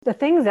The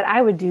things that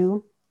I would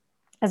do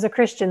as a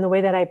Christian, the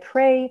way that I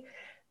pray,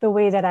 the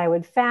way that I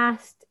would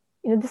fast,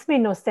 this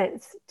made no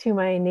sense to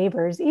my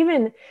neighbors.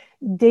 Even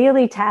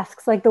daily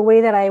tasks, like the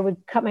way that I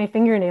would cut my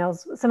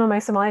fingernails. Some of my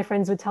Somali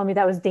friends would tell me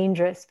that was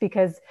dangerous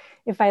because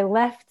if I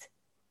left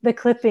the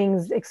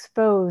clippings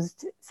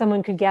exposed,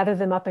 someone could gather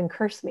them up and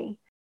curse me.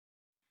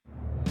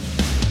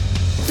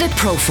 The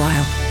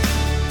Profile.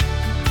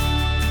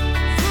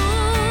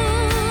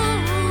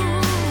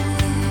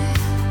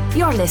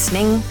 You're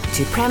listening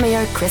to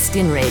Premier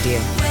Christian Radio.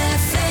 Where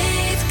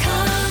faith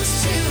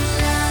comes to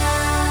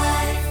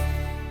life.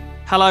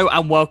 Hello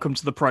and welcome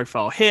to The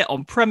Profile here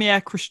on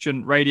Premier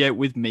Christian Radio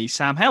with me,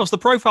 Sam Hales. The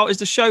Profile is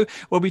the show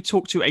where we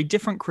talk to a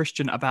different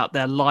Christian about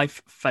their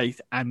life,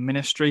 faith and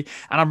ministry.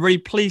 And I'm really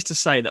pleased to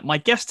say that my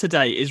guest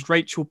today is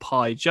Rachel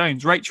Pieh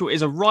Jones. Rachel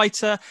is a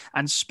writer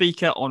and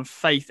speaker on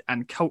faith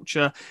and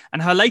culture,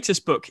 and her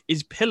latest book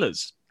is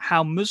Pillars: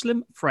 How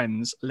Muslim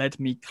Friends Led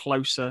Me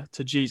Closer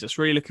to Jesus.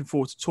 Really looking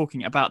forward to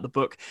talking about the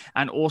book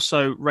and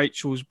also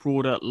Rachel's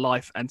broader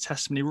life and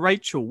testimony.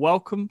 Rachel,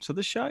 welcome to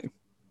the show.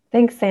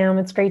 Thanks, Sam.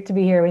 It's great to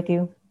be here with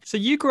you. So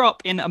you grew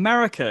up in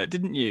America,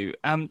 didn't you?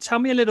 Tell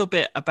me a little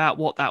bit about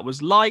what that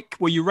was like.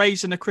 Were you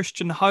raised in a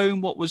Christian home?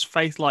 What was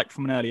faith like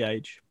from an early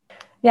age?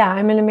 Yeah,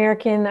 I'm an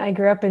American. I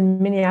grew up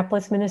in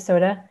Minneapolis,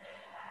 Minnesota.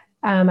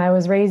 I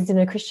was raised in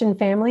a Christian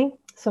family.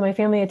 So my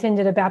family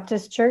attended a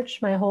Baptist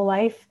church my whole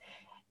life.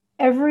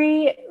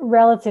 Every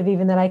relative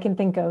even that I can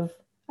think of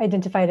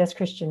identified as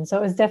Christian. So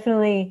it was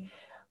definitely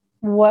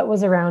what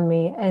was around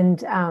me.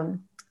 And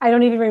I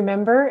don't even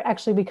remember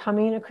actually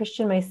becoming a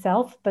Christian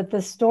myself, but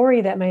the story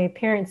that my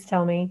parents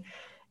tell me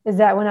is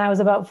that when I was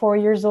about 4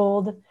 years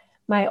old,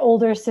 my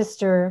older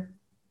sister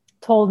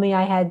told me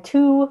I had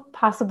two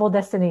possible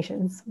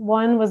destinations.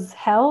 One was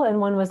hell and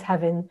one was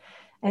heaven.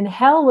 And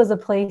hell was a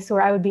place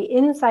where I would be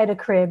inside a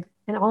crib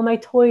and all my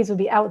toys would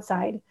be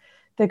outside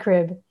the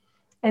crib.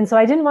 And so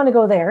I didn't want to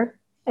go there.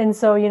 And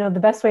so, the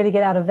best way to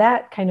get out of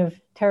that kind of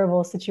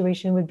terrible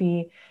situation would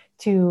be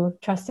to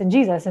trust in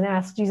Jesus and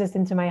ask Jesus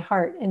into my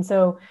heart. And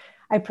so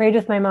I prayed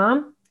with my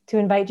mom to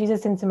invite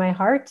Jesus into my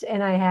heart.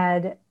 And I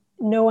had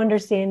no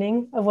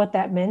understanding of what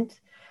that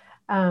meant.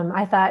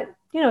 I thought,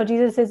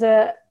 Jesus is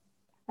a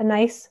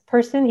nice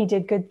person. He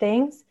did good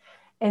things.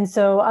 And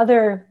so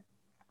other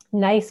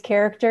nice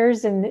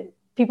characters and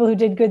people who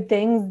did good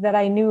things that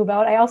I knew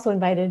about, I also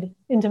invited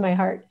into my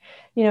heart.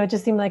 It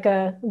just seemed like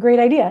a great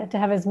idea to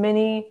have as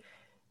many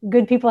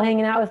good people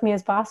hanging out with me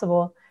as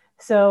possible.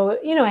 So,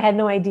 I had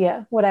no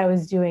idea what I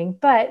was doing.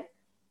 But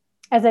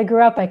as I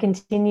grew up, I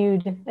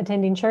continued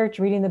attending church,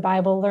 reading the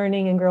Bible,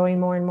 learning and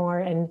growing more and more.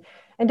 And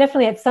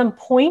definitely at some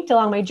point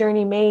along my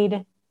journey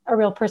made a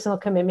real personal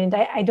commitment.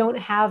 I don't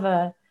have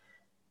a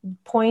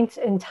point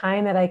in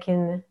time that I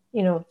can,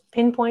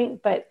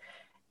 pinpoint, but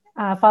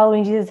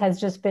following Jesus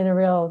has just been a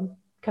real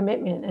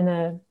commitment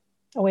and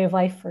a way of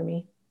life for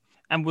me.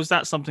 And was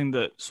that something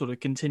that sort of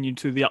continued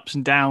through the ups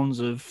and downs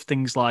of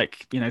things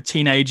like,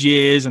 teenage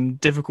years and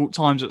difficult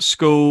times at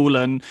school?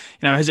 And,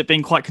 has it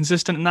been quite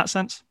consistent in that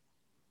sense?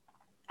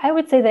 I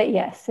would say that,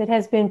 yes, it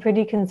has been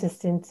pretty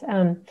consistent.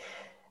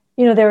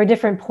 There were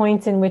different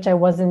points in which I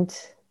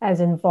wasn't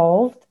as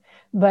involved.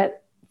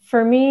 But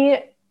for me,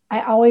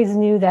 I always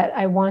knew that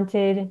I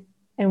wanted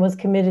and was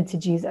committed to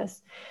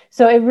Jesus.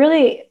 So it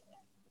really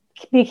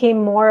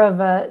became more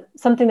of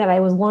something that I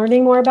was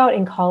learning more about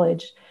in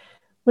college.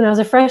 When I was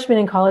a freshman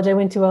in college, I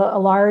went to a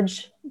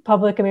large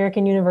public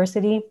American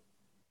university,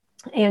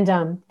 and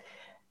I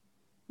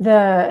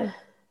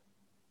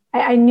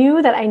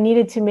knew that I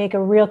needed to make a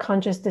real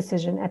conscious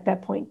decision at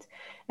that point.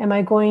 Am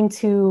I going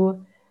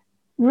to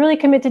really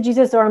commit to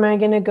Jesus, or am I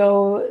going to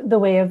go the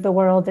way of the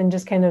world and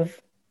just kind of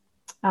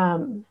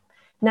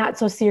not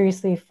so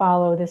seriously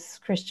follow this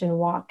Christian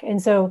walk?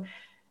 And so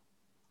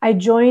I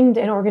joined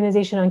an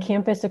organization on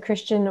campus, a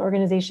Christian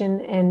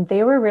organization, and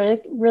they were really,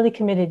 really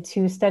committed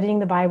to studying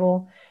the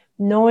Bible,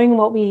 knowing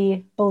what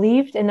we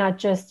believed and not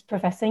just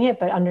professing it,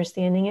 but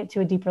understanding it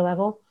to a deeper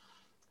level.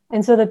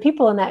 And so the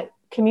people in that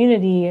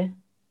community,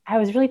 I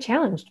was really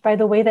challenged by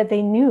the way that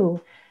they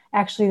knew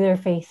actually their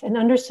faith and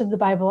understood the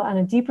Bible on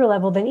a deeper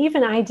level than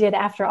even I did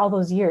after all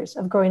those years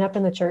of growing up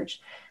in the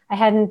church. I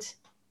hadn't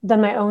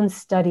done my own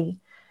study.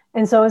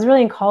 And so it was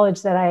really in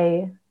college that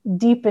I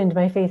deepened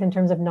my faith in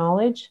terms of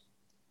knowledge.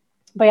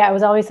 But yeah, it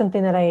was always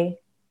something that I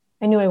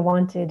knew I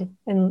wanted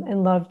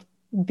and loved.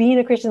 Being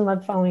a Christian,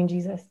 loved following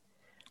Jesus.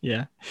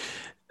 Yeah.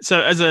 So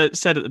as I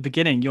said at the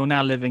beginning, you're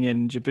now living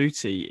in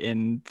Djibouti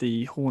in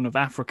the Horn of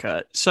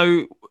Africa.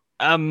 So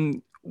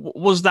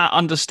was that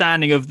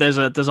understanding of there's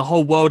a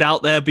whole world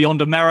out there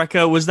beyond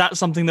America? Was that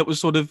something that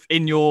was sort of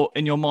in your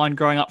mind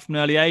growing up from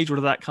an early age, or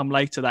did that come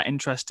later, that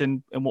interest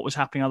in what was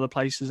happening in other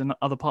places and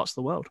other parts of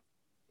the world?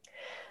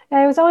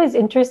 I was always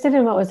interested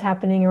in what was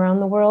happening around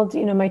the world.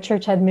 My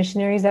church had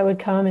missionaries that would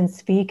come and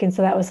speak. And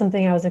so that was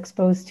something I was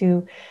exposed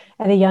to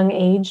at a young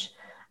age.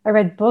 I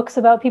read books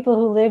about people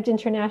who lived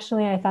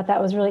internationally. I thought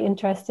that was really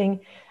interesting.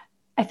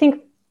 I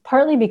think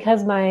partly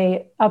because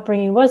my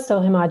upbringing was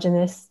so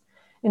homogenous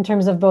in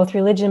terms of both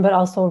religion, but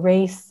also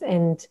race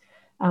and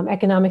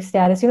economic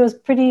status. It was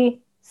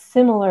pretty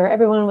similar.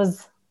 Everyone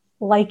was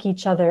like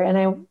each other. And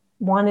I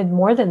wanted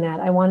more than that.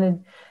 I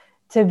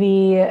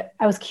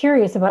was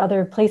curious about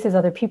other places,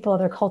 other people,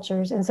 other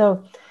cultures. And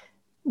so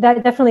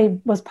that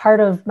definitely was part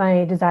of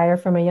my desire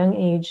from a young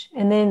age.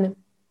 And then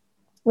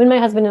when my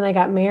husband and I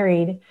got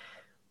married,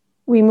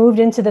 we moved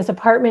into this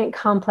apartment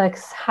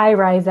complex, high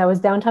rise, that was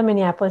downtown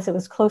Minneapolis. It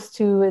was close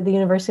to the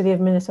University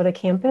of Minnesota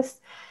campus.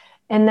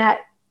 And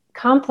that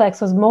complex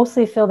was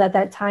mostly filled at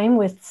that time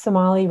with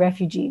Somali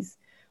refugees.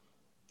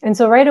 And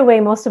so right away,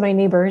 most of my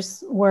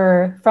neighbors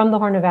were from the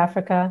Horn of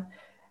Africa.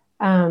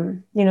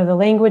 The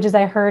languages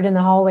I heard in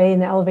the hallway, in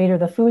the elevator,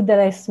 the food that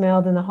I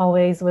smelled in the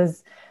hallways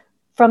was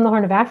from the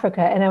Horn of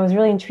Africa. And I was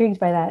really intrigued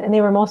by that. And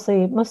they were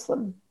mostly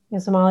Muslim.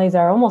 Somalis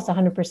are almost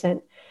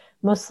 100%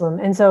 Muslim.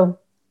 And so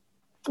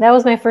that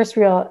was my first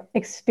real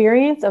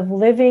experience of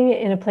living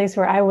in a place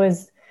where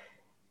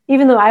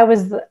even though I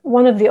was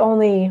one of the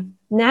only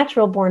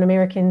natural born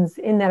Americans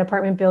in that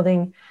apartment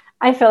building,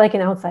 I felt like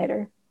an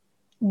outsider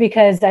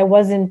because I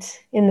wasn't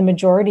in the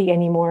majority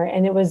anymore.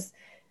 And it was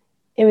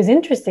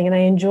interesting and I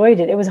enjoyed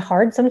it. It was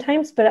hard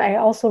sometimes, but I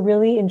also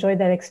really enjoyed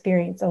that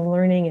experience of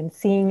learning and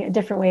seeing a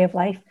different way of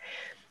life.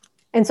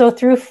 And so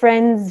through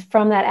friends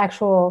from that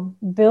actual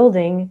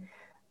building,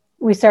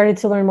 we started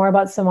to learn more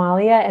about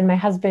Somalia, and my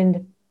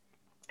husband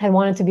had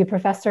wanted to be a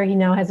professor. He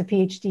now has a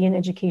PhD in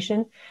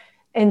education.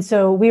 And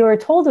so we were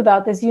told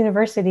about this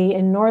university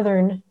in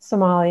northern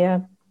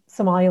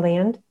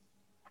Somaliland,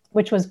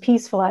 which was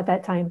peaceful at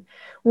that time.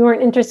 We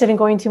weren't interested in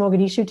going to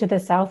Mogadishu to the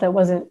south. That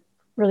wasn't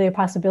really a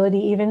possibility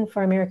even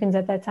for Americans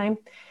at that time.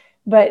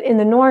 But in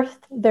the north,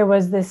 there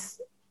was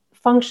this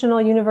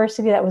functional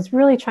university that was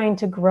really trying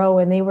to grow,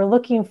 and they were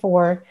looking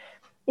for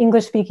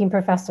English-speaking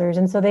professors.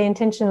 And so they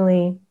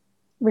intentionally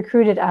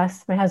recruited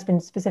us, my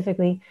husband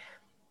specifically.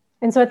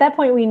 And so at that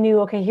point we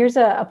knew, okay, here's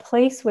a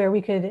place where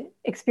we could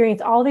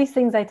experience all these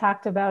things I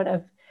talked about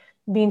of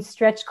being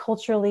stretched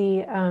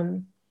culturally.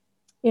 The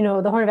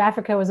Horn of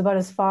Africa was about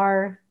as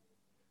far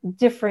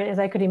different as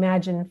I could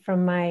imagine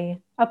from my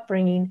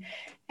upbringing.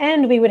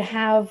 And we would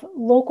have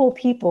local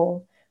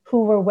people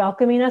who were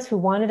welcoming us, who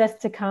wanted us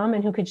to come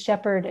and who could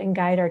shepherd and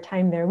guide our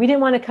time there. We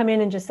didn't want to come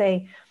in and just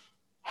say,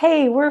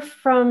 hey, we're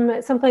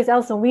from someplace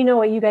else and we know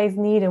what you guys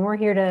need and we're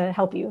here to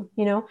help you.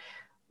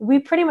 We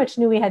pretty much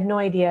knew we had no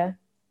idea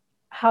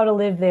how to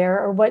live there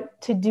or what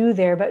to do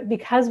there. But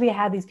because we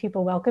had these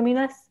people welcoming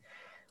us,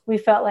 we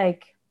felt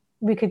like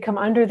we could come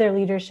under their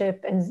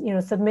leadership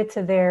and, submit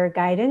to their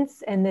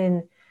guidance and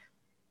then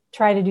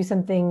try to do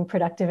something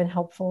productive and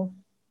helpful.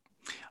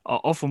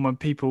 Often when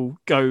people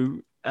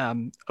go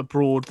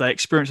abroad, they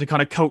experience a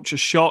kind of culture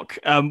shock.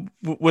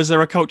 Was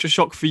there a culture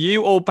shock for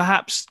you, or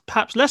perhaps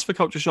less of a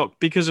culture shock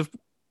because of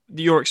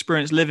your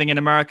experience living in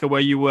America,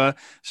 where you were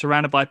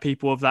surrounded by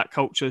people of that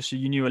culture, so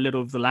you knew a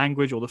little of the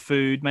language or the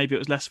food? Maybe it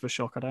was less of a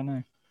shock. I don't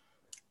know.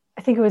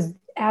 I think it was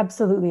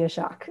absolutely a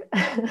shock.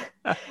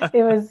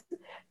 It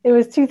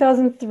was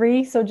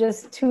 2003, so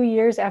just 2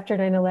 years after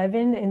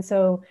 9/11. And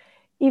so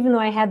even though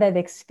I had that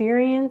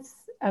experience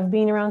of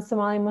being around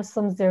Somali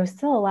Muslims, there was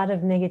still a lot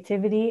of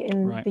negativity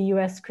in the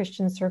U.S.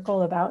 Christian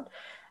circle about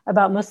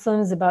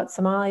Muslims, about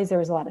Somalis. There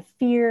was a lot of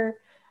fear.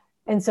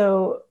 And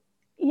so,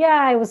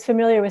 I was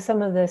familiar with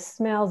some of the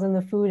smells and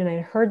the food, and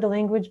I heard the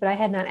language, but I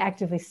had not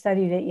actively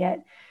studied it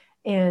yet.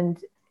 And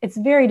it's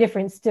very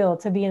different still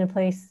to be in a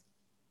place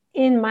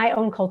in my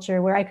own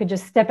culture where I could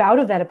just step out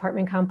of that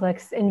apartment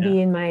complex and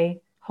be in my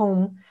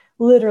home,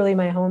 literally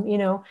my home,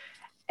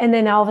 And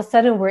then all of a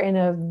sudden we're in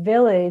a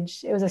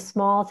village. It was a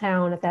small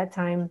town at that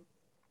time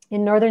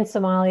in northern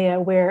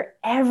Somalia where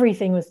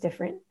everything was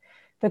different.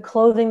 The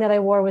clothing that I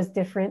wore was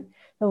different.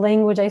 The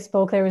language I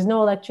spoke, there was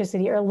no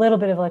electricity or a little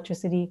bit of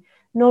electricity,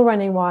 no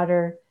running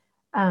water.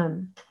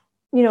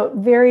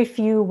 Very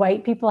few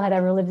white people had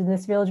ever lived in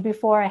this village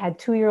before. I had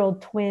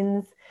 2-year-old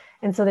twins.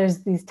 And so there's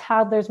these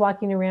toddlers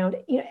walking around.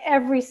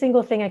 Every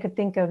single thing I could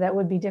think of that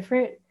would be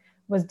different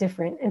was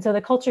different. And so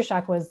the culture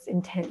shock was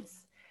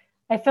intense.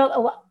 I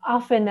felt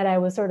often that I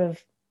was sort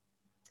of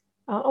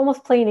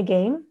almost playing a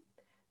game,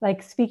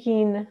 like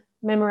speaking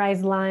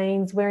memorized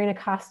lines, wearing a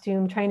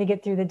costume, trying to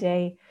get through the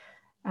day.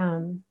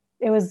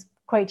 It was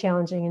quite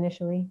challenging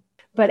initially,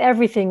 but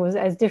everything was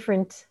as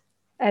different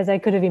as I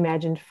could have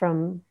imagined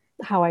from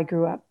how I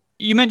grew up.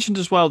 You mentioned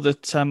as well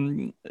that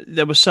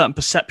there were certain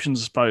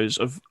perceptions, I suppose,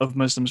 of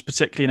Muslims,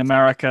 particularly in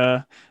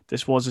America.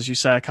 This was, as you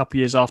say, a couple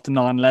of years after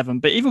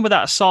 9/11. But even with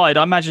that aside,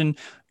 I imagine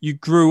you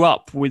grew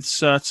up with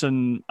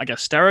certain,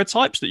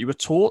 stereotypes that you were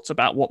taught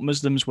about what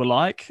Muslims were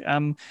like.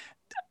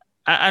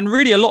 And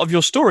really a lot of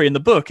your story in the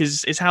book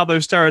is how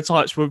those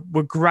stereotypes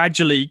were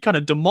gradually kind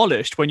of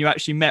demolished when you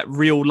actually met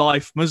real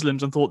life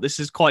Muslims and thought, this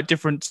is quite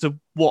different to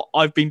what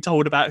I've been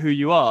told about who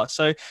you are.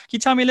 So can you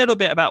tell me a little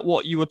bit about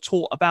what you were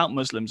taught about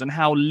Muslims and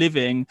how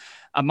living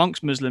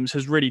amongst Muslims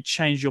has really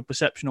changed your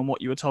perception on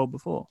what you were told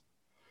before?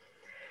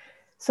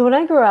 So when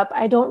I grew up,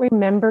 I don't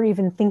remember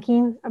even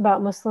thinking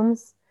about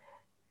Muslims.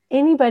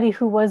 Anybody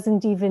who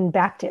wasn't even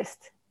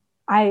Baptist,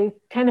 I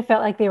kind of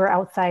felt like they were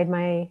outside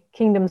my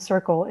kingdom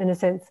circle in a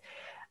sense.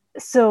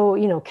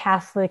 So,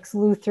 Catholics,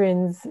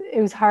 Lutherans,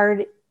 it was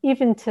hard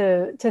even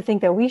to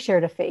think that we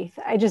shared a faith.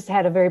 I just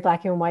had a very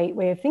black and white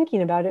way of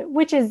thinking about it,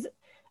 which is,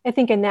 I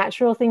think, a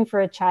natural thing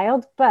for a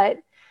child. But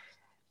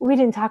we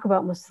didn't talk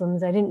about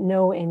Muslims. I didn't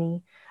know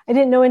any. I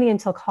didn't know any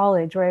until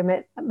college, where I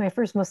met my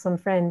first Muslim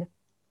friend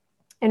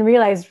and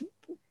realized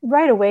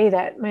right away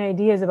that my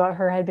ideas about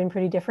her had been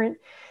pretty different.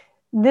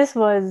 This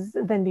was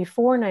then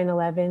before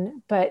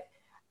 9/11, but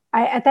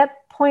at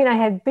that point, I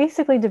had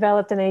basically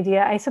developed an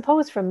idea, I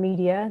suppose from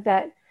media,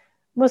 that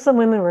Muslim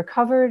women were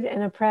covered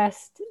and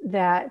oppressed,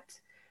 that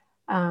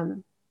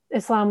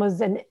Islam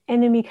was an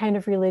enemy kind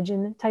of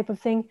religion type of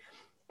thing.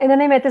 And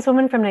then I met this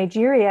woman from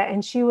Nigeria,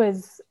 and she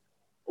was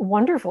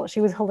wonderful. She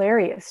was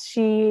hilarious.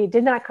 She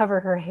did not cover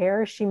her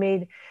hair. She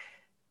made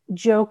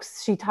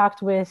jokes. She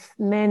talked with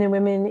men and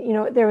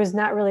women. There was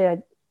not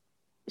really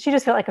she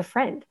just felt like a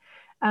friend.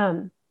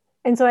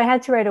 And so I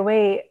had to right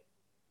away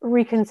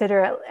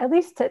reconsider, at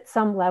least at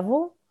some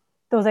level,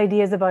 those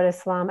ideas about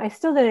Islam. I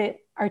still didn't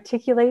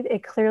articulate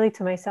it clearly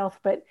to myself,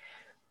 but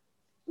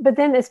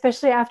then,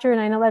 especially after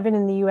 9/11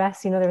 in the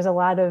US, there was a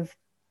lot of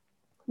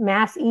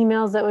mass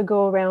emails that would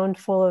go around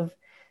full of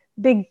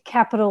big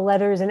capital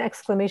letters and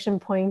exclamation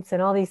points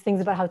and all these things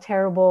about how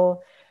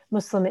terrible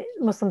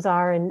Muslims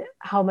are and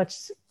how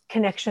much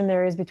connection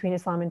there is between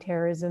Islam and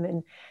terrorism.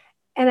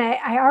 And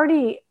I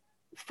already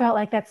felt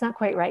like that's not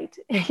quite right.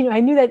 I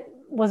knew that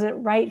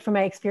wasn't right from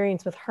my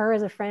experience with her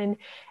as a friend.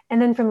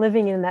 And then from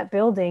living in that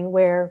building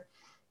where,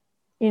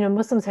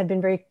 Muslims had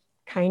been very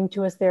kind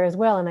to us there as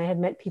well. And I had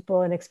met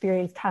people and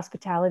experienced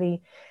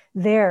hospitality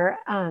there.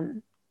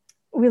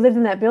 We lived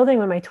in that building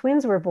when my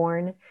twins were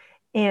born,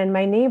 and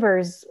my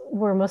neighbors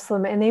were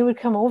Muslim, and they would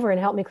come over and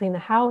help me clean the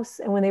house.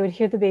 And when they would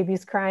hear the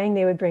babies crying,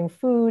 they would bring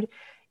food.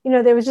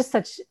 There was just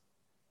such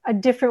a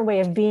different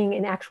way of being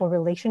in actual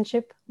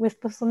relationship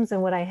with Muslims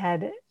than what I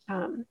had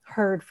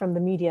heard from the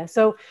media.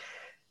 So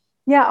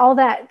yeah, all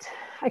that,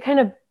 I kind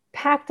of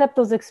packed up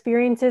those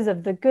experiences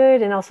of the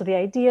good and also the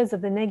ideas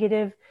of the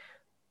negative,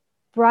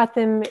 brought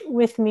them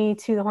with me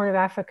to the Horn of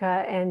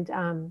Africa,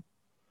 and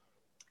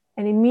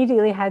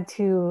immediately had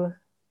to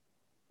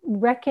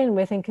reckon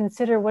with and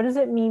consider, what does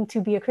it mean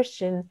to be a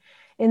Christian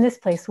in this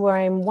place where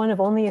I'm one of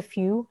only a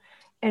few,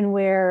 and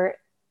where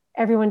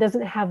everyone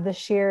doesn't have the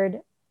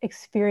shared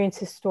experience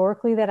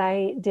historically that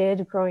I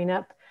did growing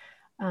up.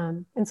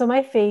 And so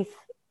my faith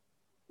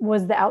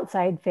was the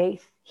outside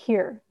faith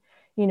here,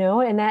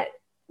 and that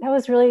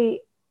was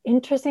really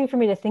interesting for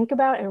me to think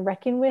about and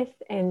reckon with,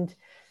 and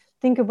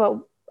think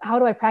about, how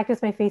do I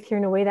practice my faith here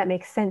in a way that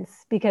makes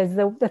sense? Because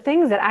the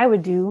things that I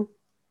would do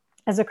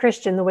as a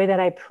Christian, the way that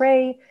I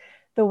pray,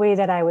 the way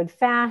that I would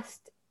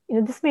fast,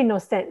 this made no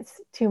sense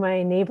to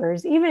my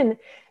neighbors. Even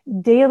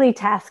daily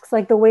tasks,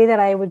 like the way that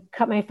I would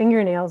cut my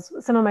fingernails.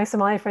 Some of my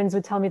Somali friends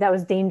would tell me that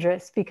was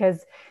dangerous,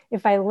 because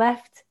if I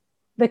left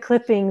the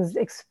clippings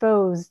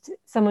exposed,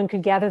 someone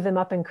could gather them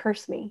up and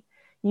curse me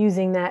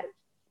using that.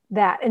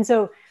 And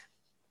so,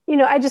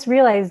 I just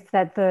realized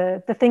that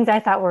the things I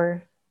thought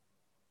were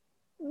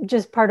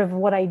just part of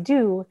what I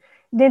do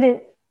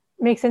didn't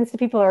make sense to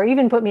people, or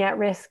even put me at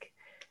risk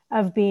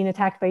of being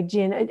attacked by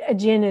jinn. A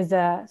jinn is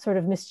a sort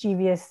of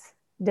mischievous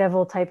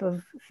devil type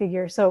of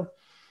figure. So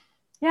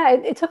yeah,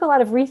 it took a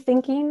lot of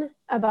rethinking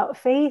about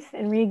faith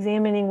and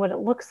re-examining what it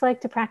looks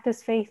like to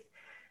practice faith,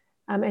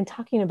 and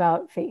talking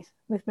about faith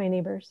with my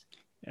neighbors.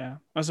 Yeah,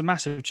 that's a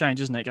massive change,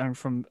 isn't it? Going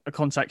from a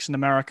context in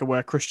America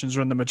where Christians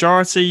are in the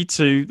majority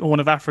to the Horn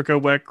of Africa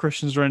where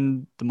Christians are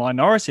in the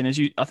minority. And as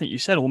I think you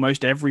said,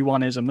 almost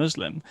everyone is a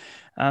Muslim.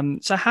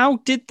 So how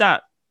did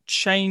that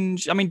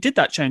change? I mean, did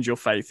that change your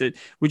faith?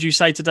 Would you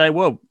say today,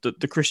 well,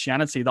 the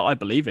Christianity that I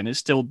believe in is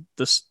still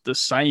the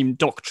same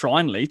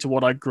doctrinally to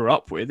what I grew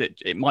up with?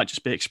 It might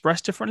just be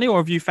expressed differently, or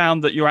have you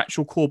found that your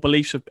actual core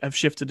beliefs have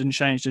shifted and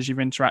changed as you've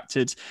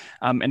interacted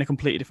in a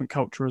completely different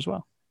culture as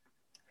well?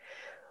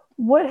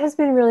 What has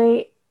been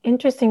really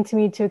interesting to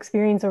me to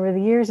experience over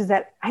the years is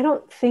that I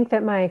don't think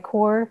that my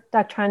core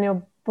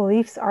doctrinal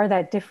beliefs are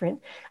that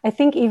different. I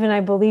think even I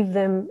believe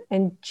them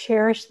and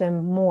cherish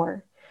them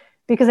more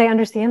because I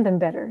understand them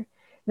better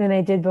than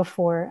I did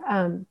before.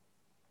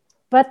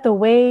 But the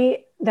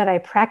way that I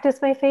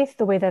practice my faith,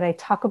 the way that I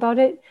talk about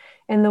it,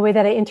 and the way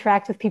that I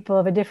interact with people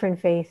of a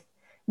different faith,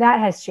 that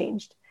has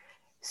changed.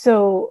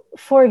 So,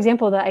 for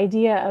example, the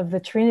idea of the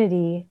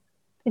Trinity,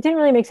 it didn't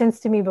really make sense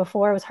to me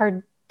before. It was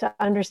hard to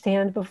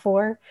understand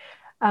before.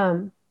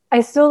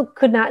 I still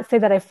could not say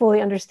that I fully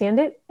understand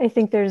it. I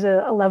think there's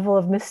a level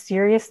of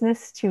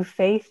mysteriousness to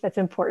faith that's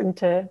important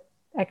to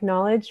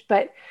acknowledge.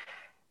 But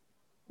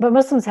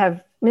Muslims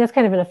that's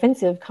kind of an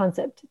offensive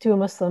concept to a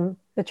Muslim,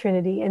 the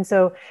Trinity. And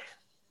so,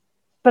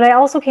 but I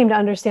also came to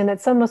understand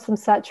that some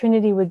Muslims thought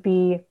Trinity would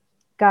be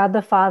God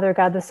the Father,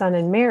 God the Son,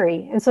 and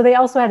Mary. And so they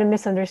also had a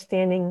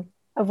misunderstanding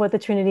of what the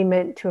Trinity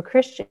meant to a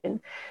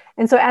Christian.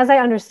 And so as I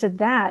understood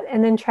that,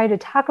 and then try to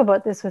talk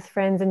about this with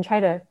friends and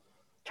try to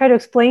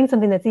explain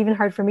something that's even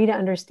hard for me to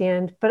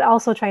understand, but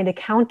also trying to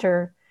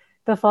counter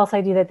the false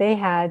idea that they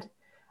had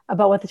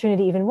about what the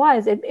Trinity even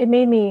was, it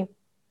made me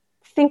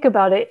think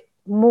about it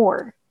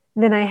more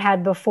than I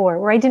had before,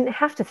 where I didn't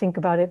have to think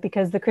about it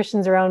because the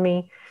Christians around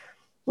me,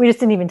 we just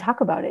didn't even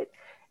talk about it.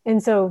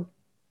 And so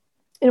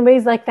in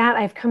ways like that,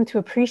 I've come to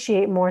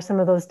appreciate more some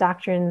of those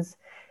doctrines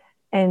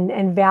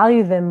and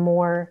value them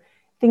more.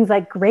 Things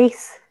like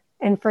grace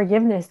and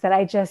forgiveness that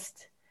I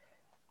just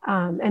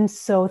am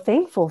so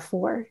thankful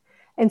for.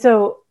 And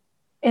so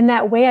in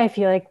that way, I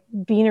feel like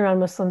being around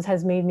Muslims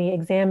has made me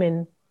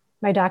examine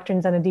my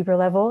doctrines on a deeper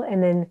level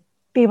and then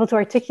be able to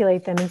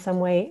articulate them in some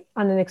way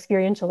on an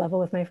experiential level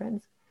with my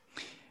friends.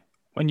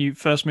 When you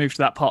first moved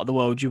to that part of the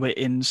world, you were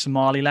in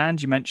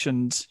Somaliland. You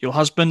mentioned your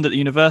husband at the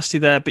university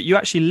there, but you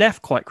actually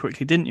left quite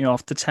quickly, didn't you,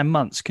 after 10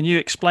 months? Can you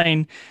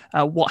explain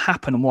what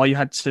happened and why you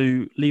had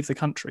to leave the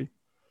country?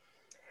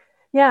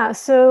 Yeah,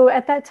 so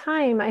at that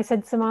time, I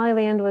said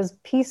Somaliland was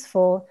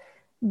peaceful,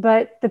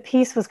 but the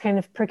peace was kind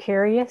of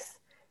precarious.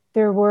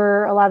 There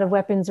were a lot of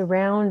weapons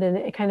around, and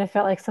it kind of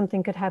felt like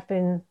something could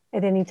happen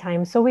at any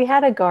time. So we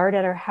had a guard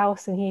at our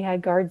house, and he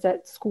had guards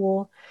at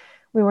school.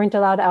 We weren't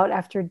allowed out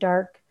after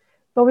dark,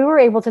 but we were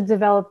able to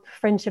develop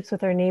friendships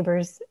with our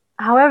neighbors.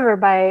 However,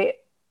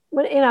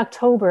 in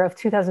October of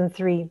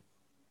 2003,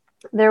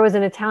 there was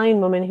an Italian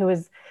woman who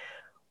was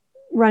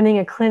running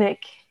a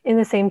clinic in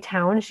the same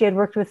town. She had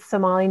worked with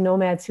Somali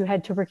nomads who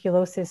had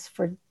tuberculosis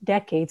for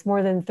decades,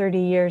 more than 30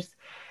 years.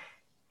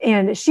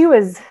 And she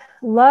was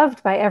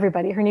loved by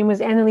everybody. Her name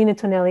was Annalena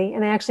Tonelli,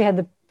 and I actually had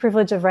the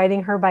privilege of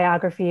writing her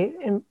biography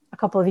a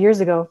couple of years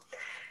ago.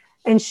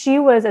 And she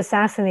was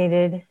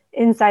assassinated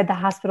inside the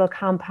hospital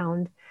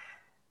compound.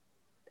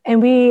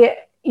 And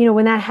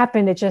when that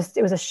happened, it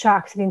was a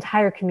shock to the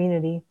entire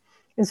community.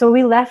 And so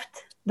we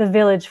left the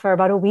village for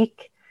about a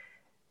week.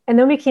 And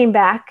then we came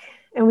back,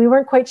 and we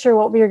weren't quite sure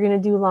what we were going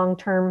to do long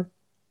term.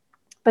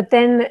 But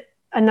then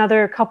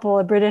another couple,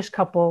 a British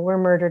couple, were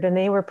murdered, and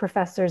they were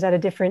professors at a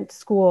different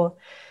school,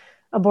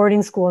 a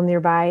boarding school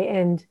nearby.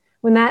 And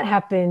when that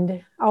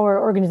happened,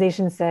 our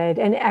organization said,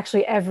 and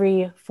actually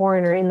every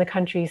foreigner in the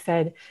country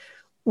said,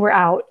 we're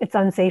out. It's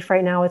unsafe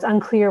right now. It's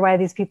unclear why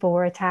these people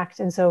were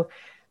attacked. And so,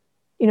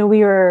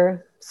 we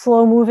were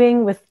slow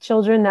moving with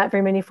children. Not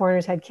very many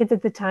foreigners had kids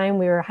at the time.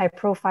 We were high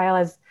profile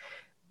as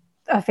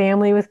a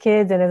family with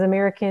kids and as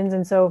Americans.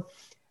 And so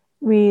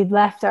we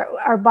left.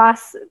 Our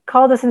boss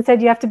called us and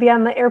said, you have to be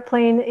on the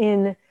airplane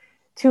in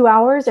 2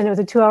 hours. And it was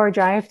a 2-hour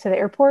drive to the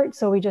airport.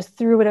 So we just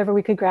threw whatever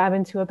we could grab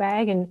into a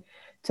bag and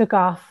took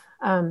off.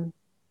 And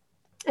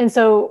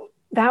so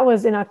that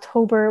was in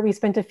October. We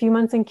spent a few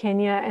months in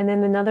Kenya. And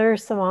then another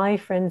Somali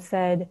friend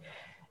said,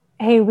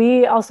 hey,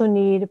 we also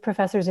need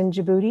professors in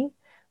Djibouti.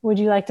 Would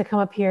you like to come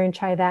up here and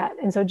try that?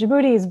 And so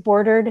Djibouti is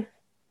bordered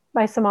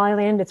by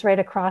Somaliland. It's right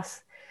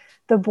across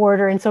the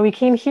border. And so we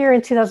came here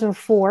in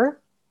 2004,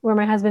 where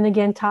my husband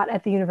again taught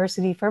at the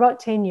university for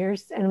about 10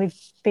 years. And we've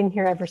been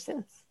here ever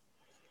since.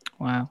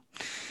 Wow.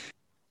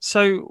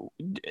 So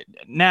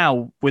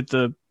now, with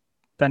the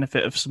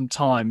benefit of some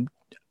time,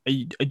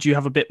 do you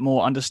have a bit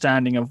more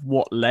understanding of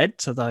what led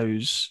to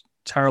those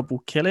terrible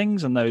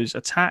killings and those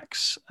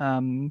attacks?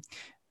 And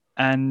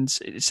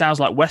it sounds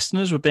like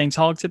Westerners were being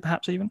targeted,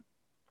 perhaps even?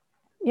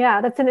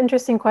 Yeah, that's an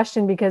interesting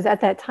question, because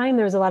at that time,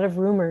 there was a lot of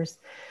rumors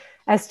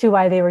as to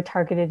why they were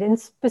targeted, and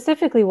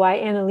specifically why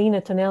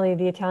Annalena Tonelli,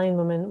 the Italian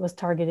woman, was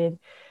targeted.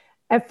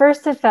 At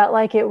first, it felt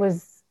like it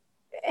was,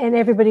 and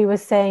everybody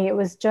was saying it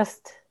was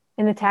just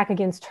an attack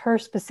against her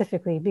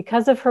specifically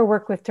because of her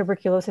work with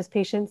tuberculosis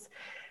patients,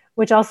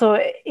 which also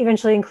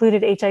eventually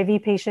included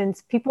HIV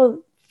patients.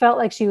 People felt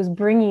like she was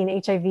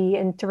bringing HIV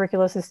and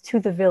tuberculosis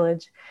to the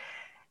village.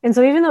 And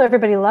so even though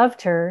everybody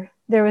loved her,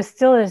 there was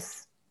still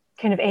this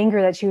kind of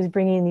anger that she was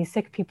bringing these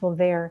sick people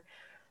there.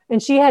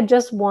 And she had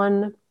just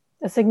won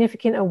a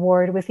significant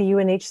award with the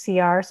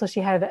UNHCR. So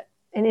she had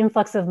an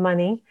influx of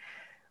money,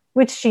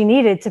 which she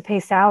needed to pay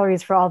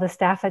salaries for all the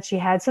staff that she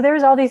had. So there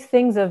was all these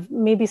things of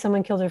maybe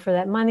someone killed her for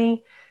that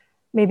money.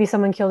 Maybe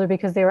someone killed her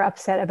because they were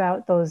upset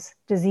about those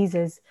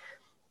diseases.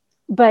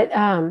 But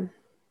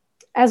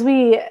as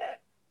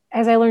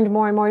I learned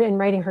more and more in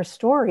writing her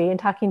story and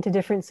talking to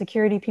different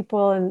security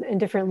people and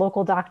different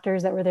local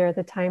doctors that were there at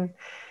the time,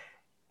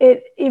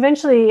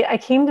 I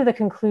came to the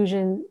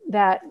conclusion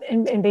that,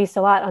 and based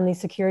a lot on these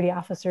security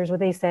officers, what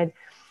they said,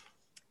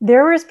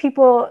 there was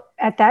people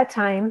at that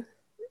time,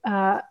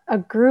 a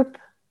group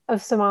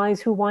of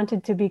Somalis who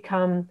wanted to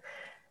become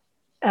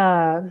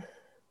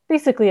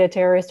basically a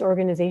terrorist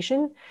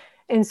organization.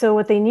 And so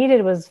what they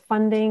needed was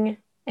funding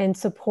and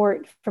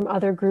support from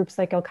other groups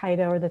like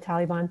Al-Qaeda or the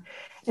Taliban.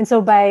 And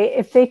so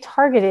if they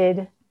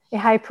targeted a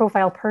high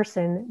profile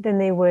person, then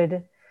they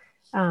would,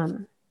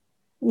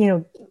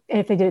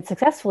 if they did it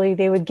successfully,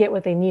 they would get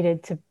what they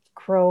needed to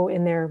grow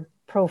in their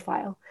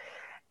profile.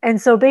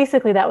 And so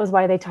basically that was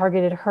why they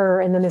targeted her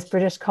and then this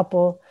British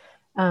couple.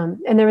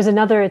 And there was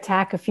another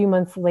attack a few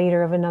months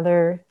later of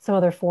some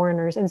other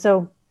foreigners. And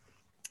so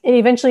it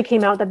eventually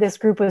came out that this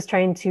group was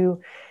trying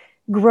to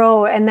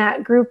grow, and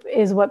that group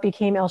is what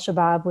became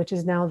Al-Shabaab, which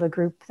is now the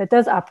group that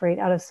does operate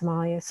out of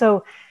Somalia.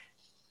 So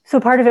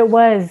part of it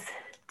was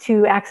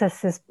to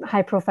access this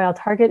high profile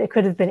target. It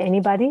could have been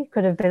anybody,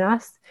 could have been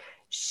us.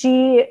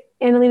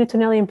 Annalena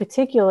Tonelli in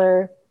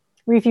particular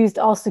refused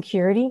all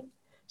security.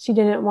 She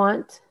didn't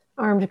want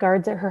armed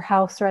guards at her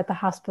house or at the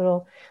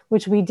hospital,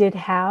 which we did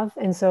have.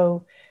 And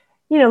so,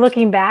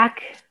 looking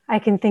back, I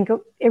can think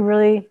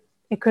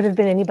it could have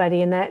been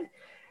anybody. And that,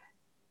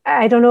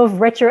 I don't know if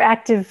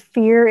retroactive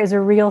fear is a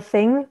real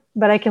thing,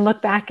 but I can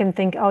look back and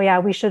think, oh yeah,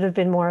 we should have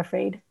been more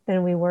afraid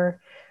than we were.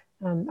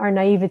 Our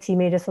naivety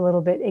made us a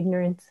little bit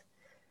ignorant.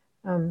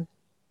 So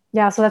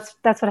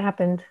that's what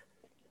happened.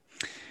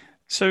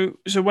 So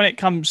when it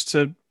comes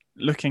to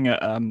looking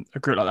at a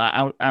group like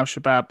that,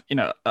 Al-Shabaab,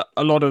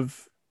 a lot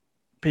of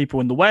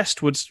people in the West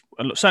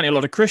certainly a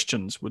lot of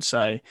Christians would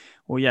say,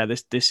 well, yeah,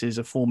 this is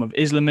a form of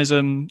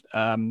Islamism,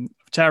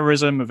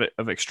 terrorism,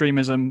 of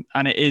extremism,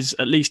 and it is,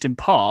 at least in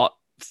part,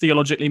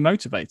 theologically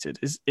motivated.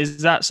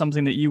 Is that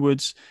something that you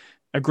would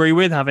agree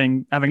with,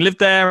 having lived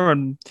there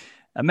and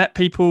met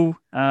people,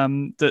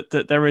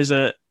 that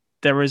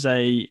there is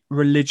a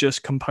religious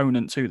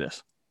component to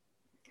this?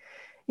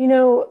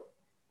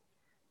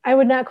 I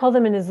would not call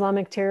them an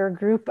Islamic terror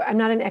group. I'm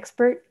not an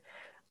expert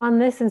on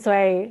this, and so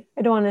I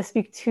don't want to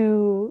speak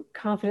too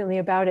confidently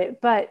about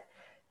it. But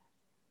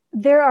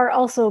there are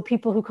also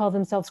people who call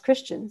themselves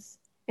Christians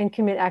and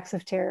commit acts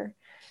of terror.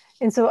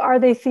 And so are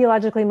they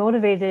theologically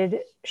motivated?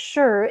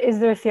 Sure. Is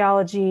their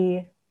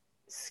theology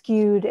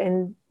skewed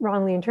and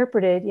wrongly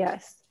interpreted?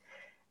 Yes.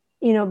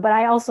 But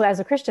I also, as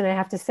a Christian, I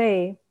have to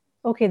say,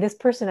 okay, this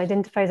person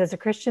identifies as a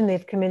Christian.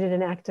 They've committed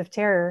an act of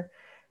terror.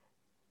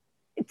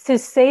 To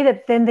say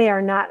that then they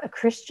are not a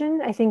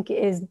Christian, I think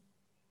is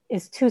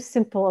too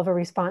simple of a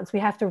response. We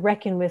have to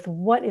reckon with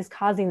what is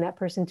causing that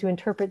person to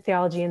interpret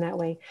theology in that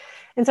way.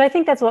 And so I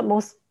think that's what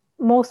most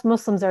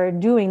Muslims are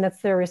doing.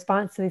 That's their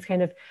response to these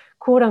kind of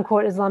quote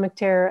unquote Islamic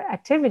terror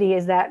activity,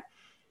 is that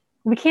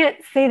we can't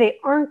say they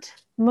aren't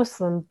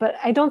Muslim, but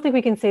I don't think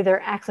we can say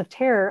their acts of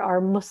terror are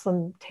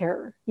Muslim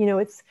terror.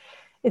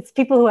 It's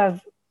people who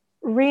have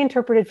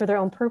reinterpreted for their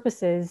own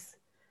purposes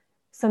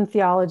some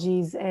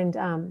theologies, and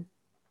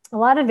a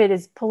lot of it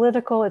is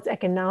political, it's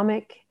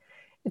economic,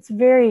 it's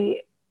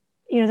very,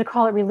 to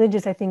call it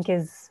religious, I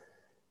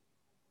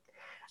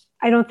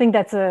don't think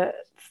that's a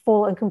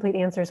full and complete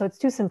answer. So it's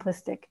too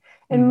simplistic.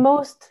 And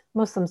most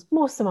Muslims,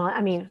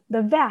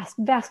 the vast,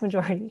 vast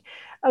majority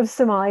of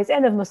Somalis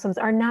and of Muslims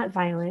are not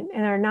violent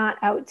and are not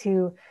out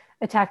to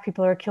attack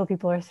people or kill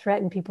people or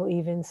threaten people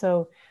even.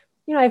 So,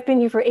 I've been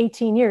here for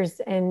 18 years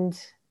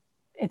and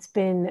it's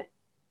been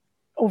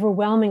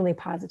overwhelmingly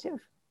positive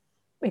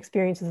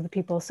experiences of the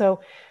people. So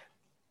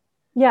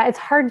yeah, it's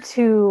hard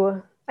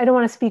I don't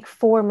want to speak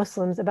for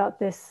Muslims about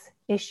this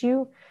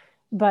issue,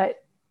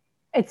 but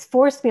it's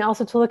forced me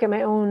also to look at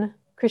my own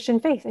Christian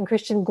faith and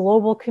Christian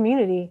global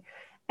community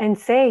and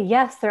say,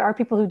 yes, there are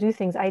people who do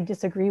things I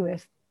disagree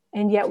with,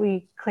 and yet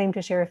we claim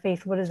to share a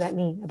faith. What does that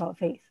mean about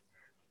faith?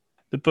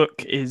 The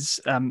book is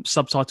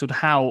subtitled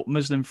 "How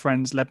Muslim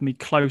Friends Led Me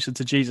Closer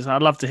to Jesus."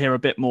 I'd love to hear a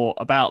bit more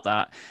about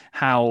that,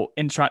 how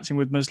interacting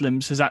with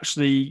Muslims has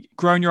actually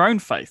grown your own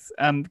faith.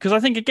 Because I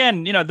think,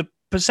 again, the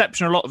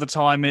perception a lot of the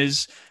time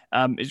is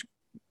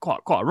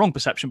quite a wrong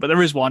perception, but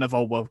there is one of,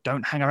 oh, well,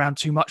 don't hang around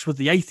too much with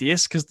the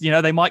atheists because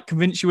they might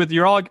convince you with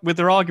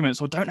their arguments,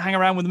 or don't hang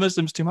around with the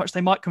Muslims too much, they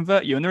might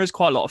convert you. And there is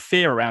quite a lot of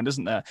fear around,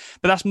 isn't there?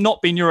 But that's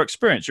not been your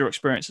experience. Your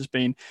experience has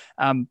been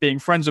being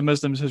friends with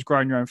Muslims has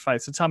grown your own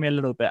faith. So tell me a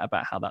little bit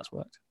about how that's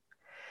worked.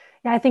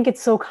 Yeah, I think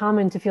it's so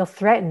common to feel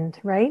threatened,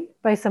 right,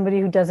 by somebody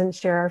who doesn't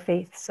share our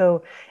faith.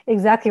 So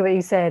exactly what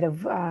you said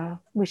of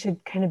we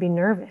should kind of be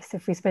nervous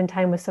if we spend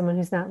time with someone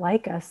who's not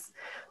like us.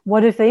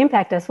 What if they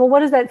impact us? Well,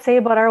 what does that say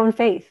about our own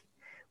faith?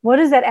 What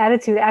is that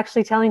attitude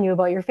actually telling you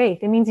about your faith?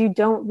 It means you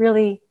don't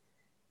really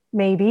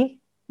maybe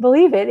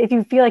believe it if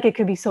you feel like it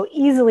could be so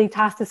easily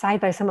tossed aside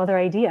by some other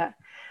idea.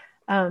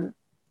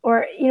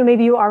 Or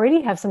maybe you already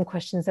have some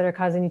questions that are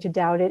causing you to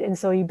doubt it. And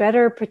so you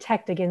better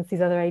protect against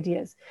these other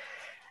ideas.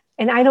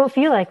 And I don't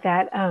feel like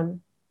that.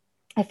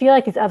 I feel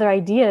like these other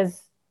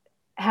ideas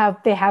have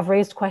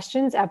raised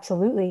questions,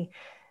 absolutely.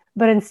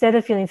 But instead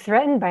of feeling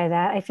threatened by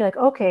that, I feel like,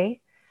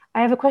 okay,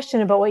 I have a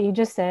question about what you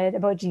just said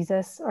about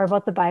Jesus or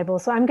about the Bible.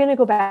 So I'm going to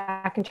go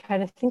back and try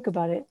to think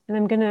about it. And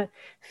I'm going to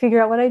figure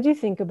out what I do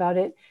think about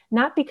it.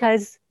 Not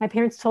because my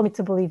parents told me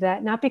to believe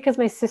that, not because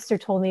my sister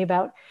told me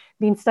about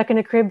being stuck in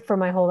a crib for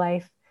my whole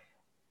life,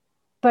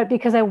 but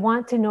because I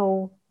want to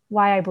know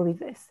why I believe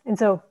this. And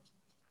so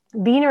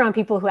being around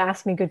people who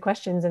ask me good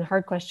questions and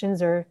hard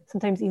questions, or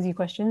sometimes easy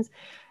questions,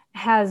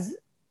 has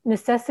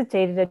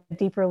necessitated a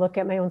deeper look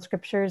at my own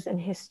scriptures and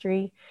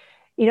history,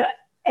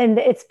 and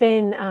it's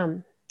been,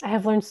 I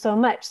have learned so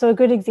much. So a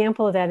good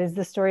example of that is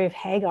the story of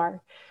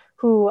Hagar,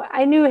 who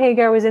I knew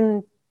Hagar was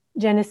in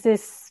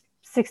Genesis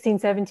 16,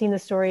 17, the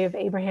story of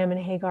Abraham and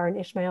Hagar and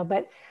Ishmael,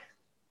 but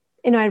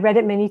I read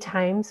it many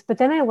times, but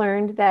then I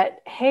learned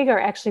that Hagar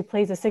actually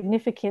plays a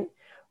significant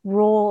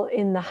role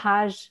in the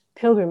Hajj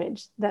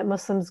pilgrimage that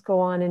Muslims go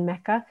on in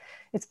Mecca.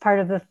 It's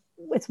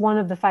one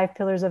of the 5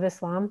 pillars of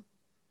Islam.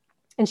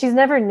 And she's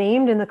never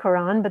named in the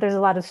Quran, but there's a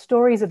lot of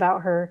stories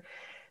about her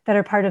that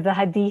are part of the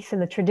hadith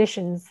and the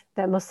traditions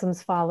that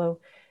Muslims follow.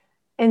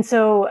 And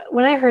so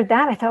when I heard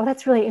that, I thought,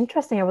 that's really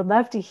interesting. I would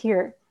love to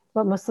hear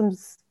what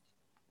Muslims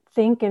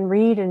think and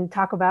read and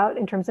talk about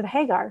in terms of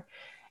Hagar.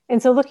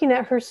 And so looking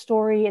at her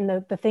story and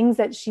the things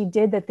that she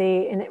did that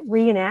they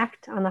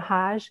reenact on the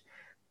Hajj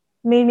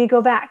made me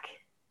go back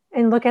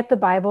and look at the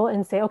Bible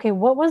and say, okay,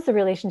 what was the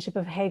relationship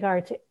of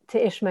Hagar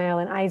to Ishmael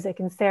and Isaac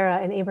and Sarah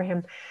and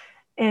Abraham?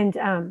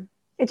 And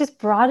it just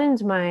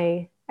broadened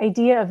my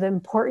idea of the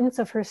importance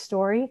of her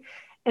story,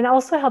 and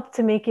also helped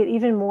to make it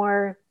even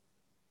more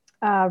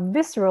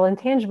visceral and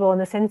tangible in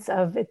the sense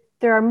of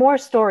there are more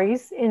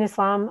stories in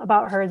Islam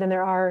about her than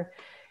there are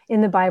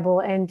in the Bible.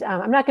 And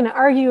I'm not going to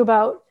argue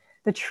about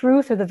the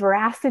truth or the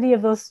veracity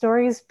of those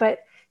stories, but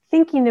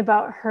thinking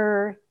about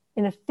her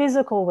in a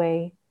physical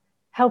way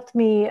helped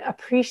me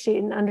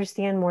appreciate and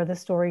understand more the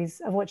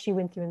stories of what she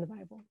went through in the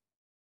Bible.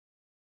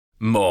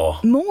 More.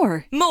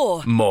 More.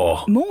 More.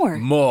 More. More.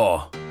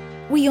 More.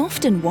 We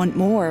often want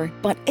more,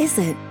 but is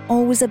it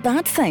always a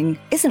bad thing?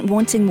 Isn't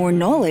wanting more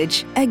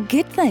knowledge a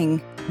good thing?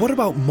 What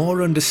about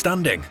more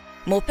understanding?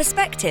 More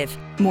perspective.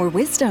 More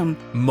wisdom?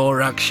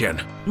 More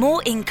action.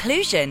 More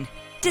inclusion.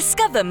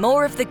 Discover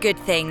more of the good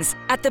things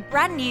at the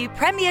brand new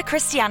Premier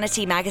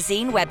Christianity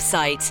magazine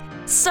website.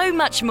 So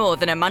much more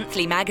than a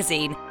monthly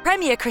magazine,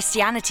 Premier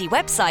Christianity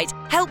website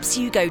helps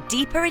you go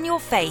deeper in your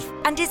faith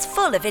and is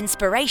full of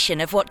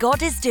inspiration of what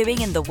God is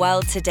doing in the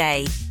world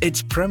today.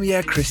 It's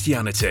Premier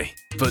Christianity,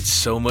 but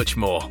so much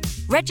more.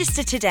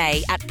 Register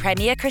today at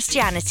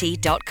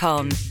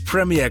premierchristianity.com.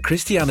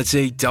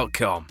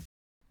 premierchristianity.com.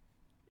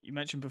 You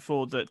mentioned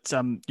before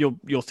that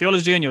your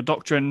theology and your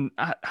doctrine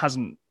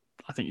hasn't,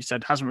 I think you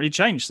said, hasn't really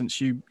changed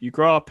since you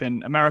grew up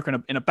in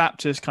America in a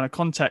Baptist kind of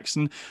context.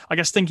 And I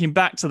guess thinking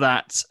back to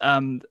that,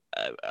 an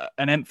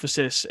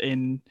emphasis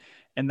in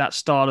that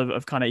style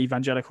of kind of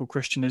evangelical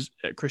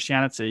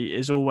Christianity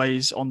is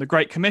always on the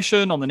Great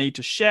Commission, on the need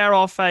to share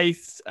our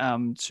faith,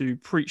 to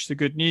preach the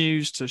good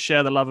news, to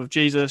share the love of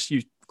Jesus.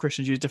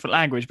 Christians use different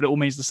language, but it all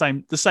means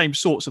the same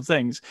sorts of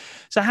things.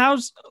 So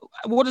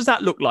what does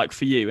that look like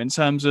for you in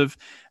terms of,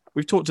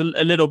 we've talked a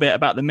little bit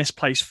about the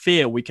misplaced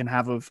fear we can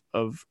have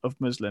of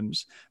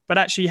Muslims, but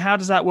actually, how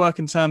does that work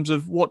in terms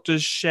of what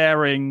does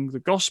sharing the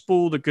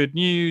gospel, the good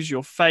news,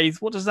 your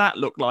faith, what does that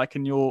look like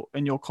in your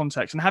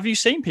context? And have you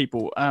seen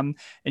people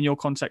in your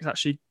context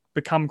actually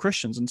become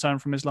Christians and turn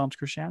from Islam to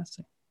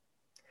Christianity?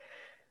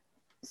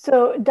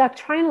 So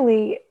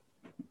doctrinally,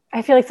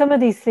 I feel like some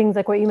of these things,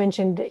 like what you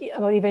mentioned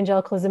about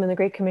evangelicalism and the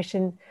Great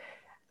Commission,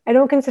 I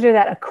don't consider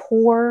that a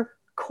core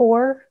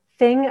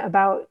thing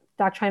about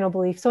doctrinal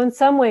belief. So in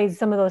some ways,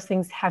 some of those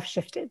things have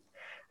shifted,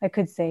 I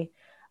could say.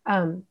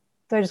 So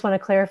I just want to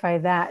clarify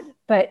that.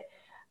 But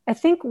I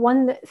think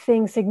one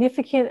thing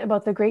significant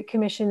about the Great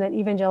Commission that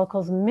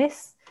evangelicals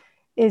miss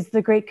is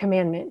the Great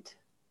Commandment.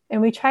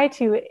 And we try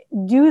to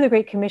do the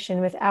Great Commission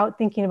without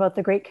thinking about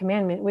the Great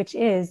Commandment, which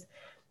is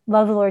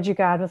love the Lord your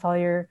God with all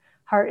your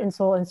heart and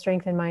soul and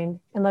strength and mind,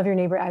 and love your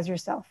neighbor as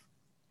yourself.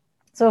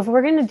 So if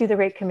we're going to do the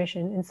Great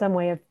Commission in some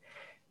way of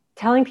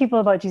telling people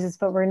about Jesus,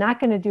 but we're not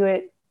going to do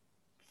it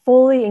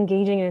fully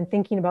engaging and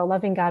thinking about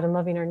loving God and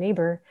loving our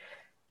neighbor,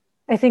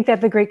 I think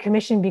that the Great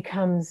Commission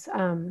becomes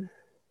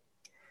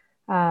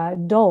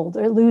dulled,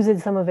 or it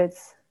loses some of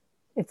its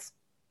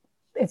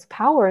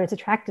power and its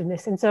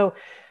attractiveness. And so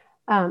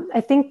I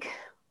think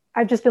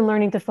I've just been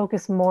learning to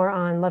focus more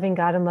on loving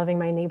God and loving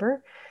my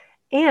neighbor.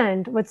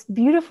 And what's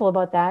beautiful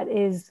about that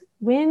is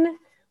when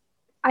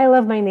I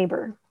love my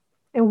neighbor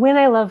and when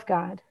I love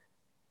God,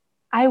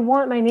 I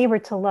want my neighbor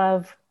to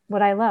love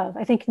what I love.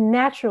 I think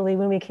naturally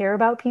when we care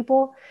about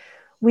people,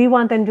 we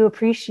want them to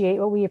appreciate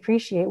what we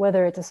appreciate,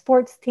 whether it's a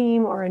sports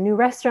team or a new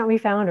restaurant we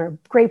found or a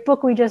great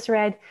book we just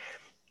read.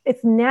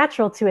 It's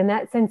natural to, in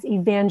that sense,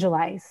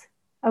 evangelize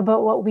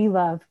about what we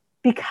love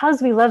because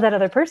we love that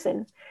other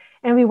person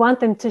and we want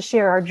them to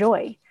share our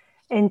joy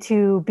and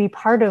to be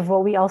part of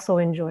what we also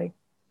enjoy.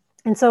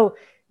 And so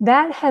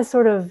that has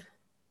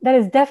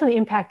definitely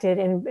impacted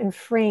and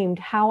framed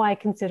how I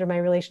consider my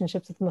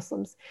relationships with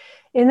Muslims,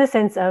 in the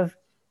sense of,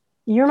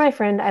 you're my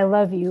friend, I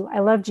love you, I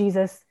love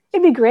Jesus.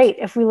 It'd be great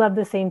if we love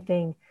the same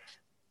thing.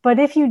 But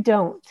if you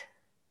don't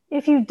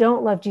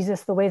love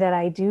Jesus the way that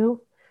I do,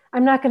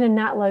 I'm not going to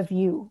not love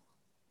you.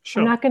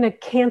 Sure. I'm not going to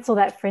cancel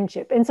that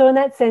friendship. And so in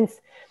that sense,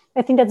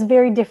 I think that's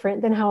very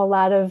different than how a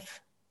lot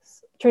of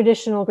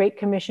traditional Great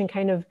Commission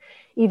kind of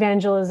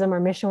evangelism or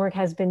mission work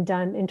has been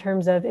done, in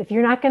terms of, if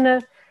you're not going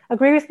to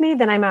agree with me,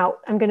 then I'm out.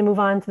 I'm going to move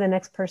on to the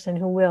next person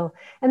who will.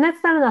 And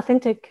that's not an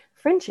authentic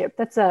friendship.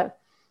 That's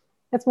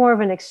more of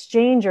an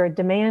exchange or a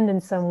demand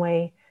in some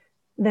way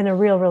than a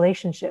real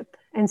relationship.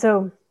 And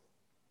so,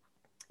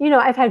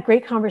 I've had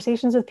great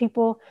conversations with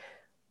people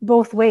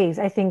both ways.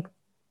 I think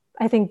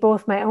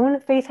both my own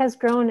faith has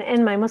grown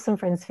and my Muslim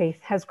friends'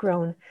 faith has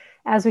grown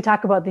as we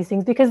talk about these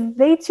things, because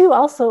they too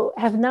also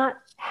have not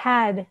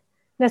had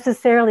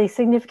necessarily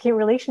significant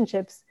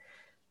relationships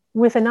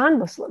with a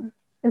non-Muslim.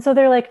 And so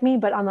they're like me,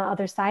 but on the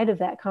other side of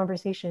that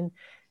conversation.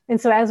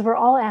 And so as we're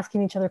all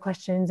asking each other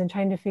questions and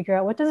trying to figure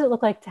out, what does it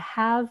look like to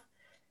have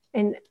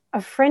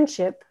a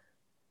friendship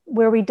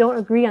where we don't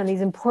agree on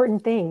these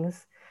important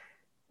things?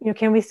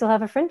 Can we still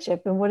have a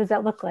friendship? And what does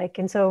that look like?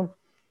 And so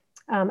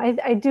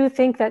I do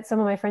think that some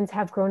of my friends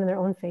have grown in their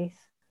own faith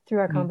through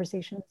our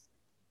conversations.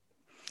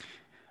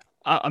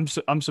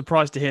 I'm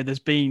surprised to hear there's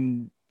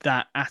been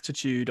that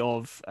attitude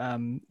of,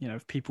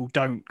 if people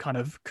don't kind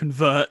of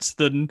convert,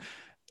 then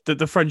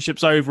the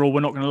friendship's over, or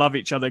we're not going to love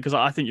each other. Because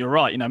I think you're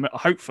right.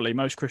 Hopefully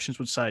most Christians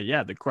would say,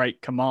 yeah, the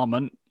great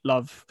commandment,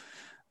 love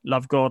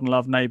God and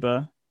love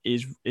neighbor,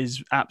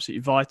 is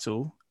absolutely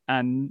vital.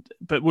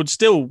 But would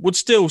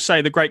still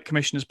say the Great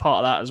Commission is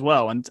part of that as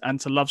well. And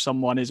to love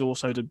someone is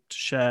also to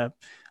share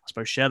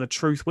the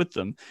truth with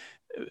them.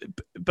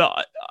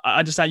 But I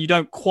understand you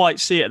don't quite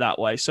see it that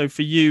way. So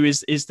for you,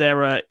 is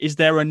there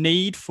a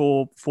need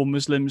for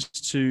Muslims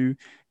to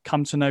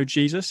come to know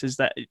Jesus?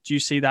 Do you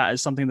see that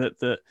as something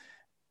that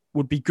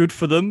would be good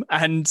for them,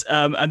 and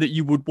that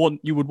you would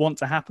want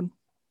to happen?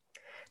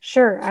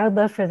 Sure, I would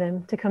love for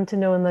them to come to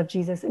know and love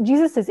Jesus.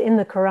 Jesus is in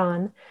the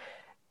Quran.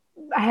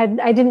 I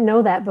didn't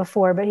know that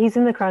before, but he's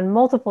in the Quran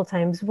multiple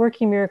times,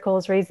 working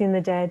miracles, raising the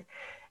dead.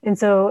 And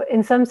so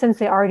in some sense,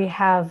 they already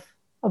have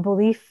a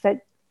belief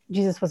that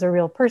Jesus was a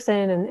real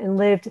person and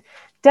lived.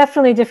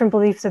 Definitely different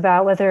beliefs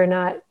about whether or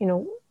not,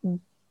 the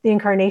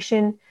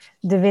incarnation,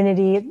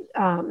 divinity,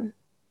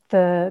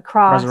 the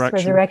cross,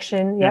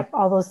 resurrection. Yep.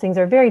 All those things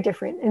are very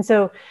different. And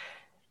so,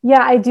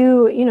 yeah, I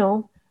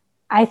do,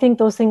 I think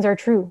those things are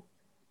true.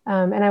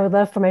 And I would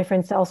love for my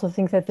friends to also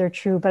think that they're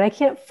true, but I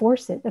can't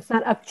force it. That's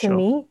not up to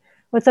me.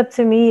 What's up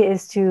to me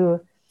is to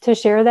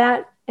share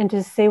that and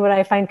to say what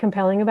I find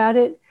compelling about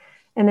it.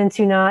 And then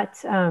to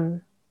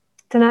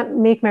not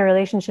make my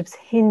relationships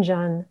hinge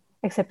on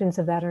acceptance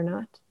of that or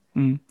not.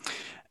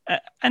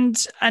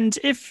 And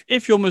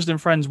if your Muslim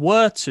friends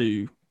were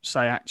to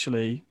say,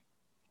 actually,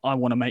 I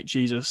want to make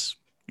Jesus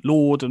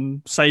Lord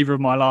and Savior of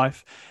my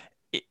life,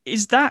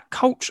 is that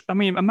culture? I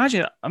mean,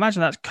 imagine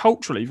that's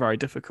culturally very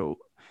difficult.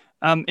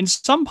 In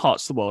some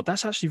parts of the world,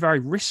 that's actually very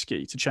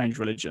risky to change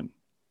religion.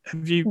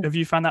 Have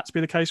you found that to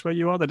be the case where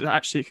you are? That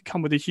it could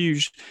come with a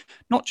huge,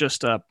 not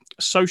just a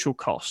social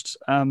cost,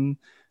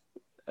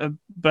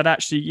 but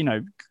actually,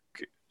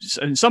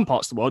 in some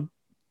parts of the world,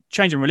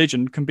 changing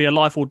religion can be a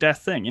life or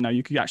death thing.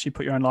 You could actually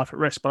put your own life at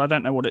risk. But I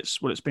don't know what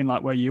it's been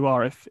like where you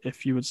are.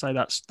 If you would say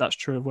that's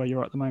true of where you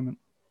are at the moment.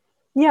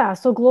 Yeah.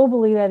 So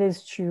globally, that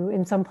is true.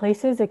 In some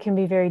places, it can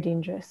be very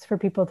dangerous for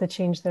people to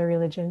change their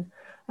religion.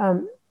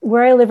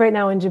 Where I live right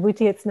now in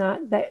Djibouti, it's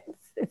not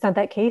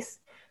that case.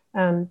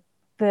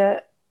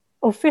 The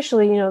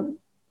officially,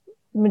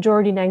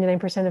 majority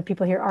 99% of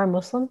people here are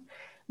Muslim.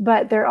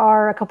 But there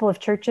are a couple of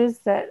churches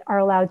that are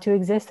allowed to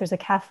exist. There's a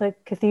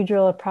Catholic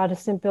cathedral, a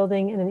Protestant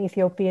building, and an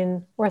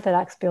Ethiopian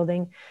Orthodox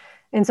building.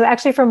 And so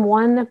actually from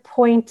one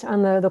point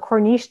on the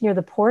Corniche near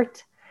the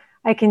port,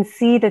 I can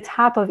see the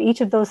top of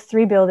each of those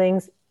three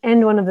buildings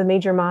and one of the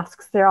major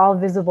mosques. They're all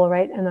visible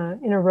right in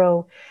a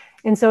row.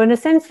 And so in a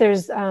sense,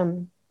 there's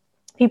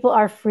people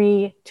are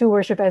free to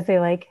worship as they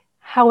like.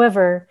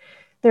 However,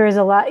 there is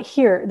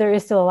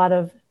still a lot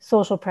of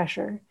social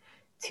pressure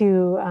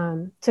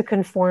to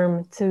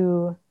conform,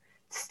 to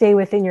stay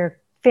within your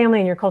family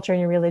and your culture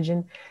and your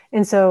religion.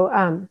 And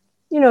so,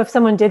 if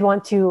someone did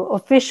want to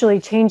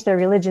officially change their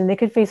religion, they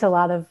could face a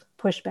lot of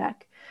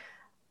pushback.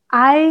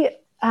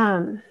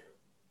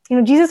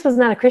 Jesus was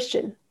not a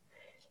Christian.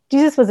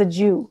 Jesus was a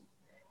Jew,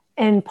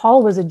 and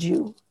Paul was a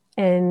Jew,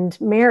 and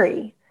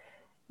Mary,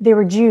 they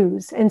were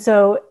Jews. And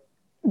so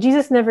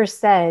Jesus never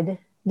said,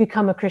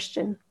 become a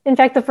Christian. In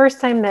fact, the first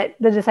time that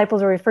the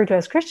disciples were referred to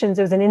as Christians,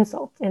 it was an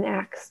insult in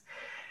Acts.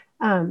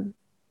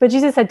 But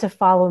Jesus said to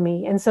follow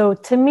me. And so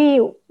to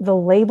me, the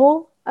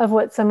label of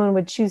what someone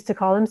would choose to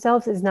call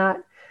themselves is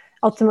not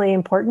ultimately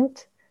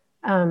important.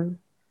 And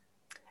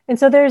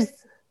so there's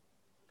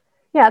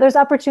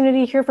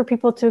opportunity here for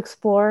people to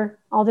explore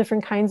all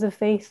different kinds of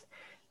faith.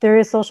 There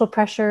is social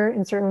pressure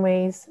in certain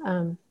ways.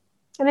 And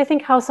I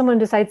think how someone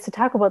decides to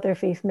talk about their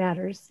faith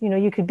matters.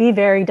 You could be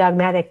very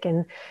dogmatic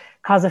and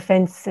cause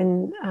offense,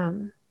 and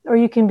or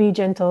you can be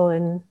gentle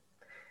and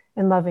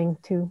loving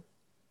too.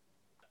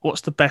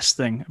 What's the best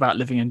thing about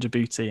living in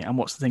Djibouti, and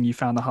what's the thing you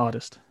found the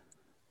hardest?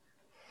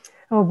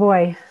 Oh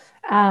boy.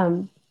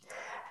 One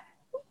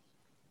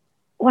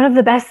of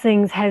the best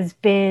things has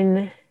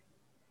been,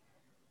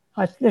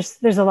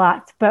 there's a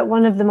lot, but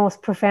one of the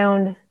most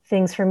profound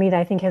things for me that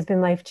I think has been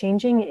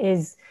life-changing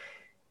is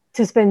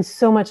to spend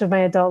so much of my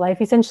adult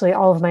life, essentially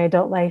all of my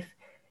adult life,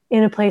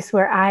 in a place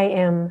where I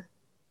am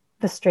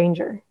the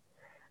stranger.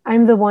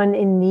 I'm the one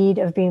in need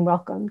of being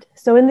welcomed.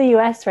 So in the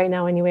US right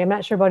now, anyway, I'm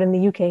not sure about in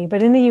the UK,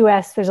 but in the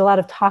US, there's a lot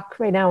of talk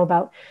right now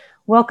about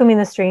welcoming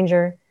the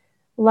stranger,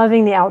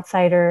 loving the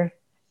outsider,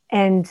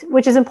 and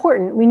which is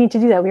important. We need to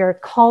do that. We are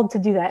called to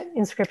do that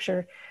in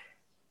Scripture.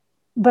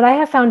 But I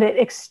have found it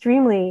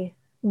extremely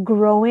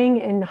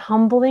growing and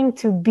humbling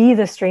to be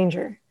the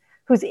stranger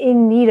who's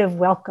in need of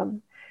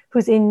welcome,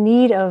 who's in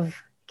need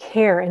of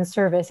care and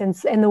service.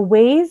 And the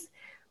ways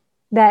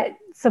that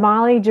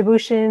Somali,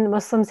 Djiboutian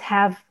Muslims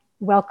have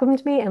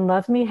welcomed me and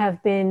loved me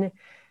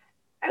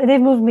they've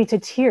moved me to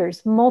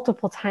tears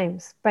multiple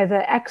times by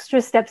the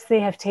extra steps they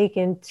have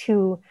taken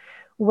to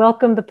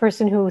welcome the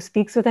person who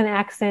speaks with an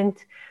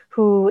accent,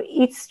 who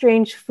eats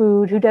strange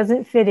food, who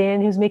doesn't fit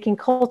in, who's making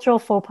cultural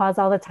faux pas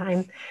all the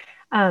time.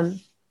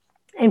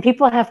 And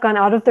people have gone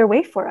out of their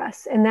way for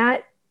us. And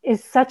that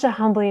is such a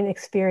humbling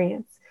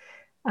experience.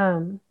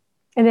 And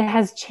it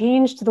has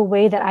changed the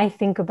way that I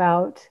think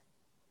about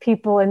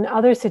people in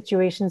other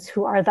situations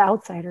who are the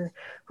outsider,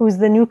 who's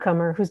the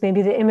newcomer, who's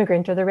maybe the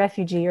immigrant or the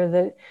refugee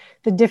or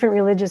the different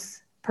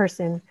religious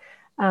person.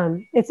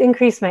 It's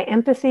increased my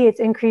empathy. It's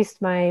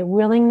increased my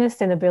willingness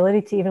and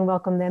ability to even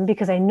welcome them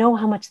because I know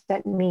how much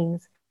that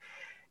means.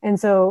 And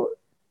so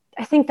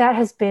I think that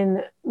has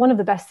been one of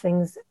the best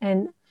things.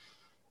 And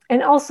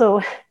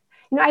also,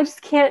 I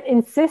just can't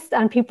insist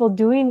on people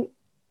doing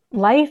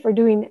life or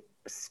doing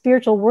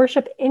spiritual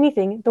worship,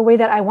 anything the way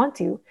that I want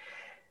to,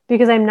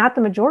 because I'm not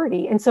the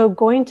majority. And so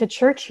going to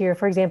church here,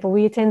 for example,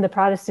 we attend the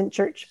Protestant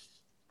church,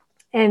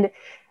 and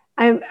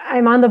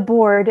I'm on the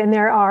board, and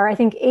there are, I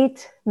think,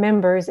 8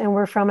 members, and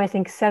we're from, I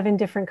think, 7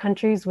 different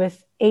countries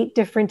with 8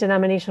 different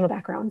denominational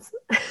backgrounds.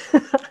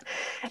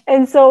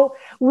 And so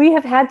we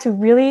have had to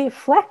really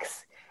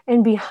flex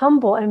and be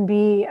humble and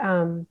be,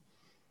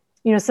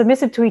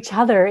 submissive to each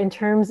other in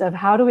terms of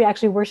how do we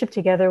actually worship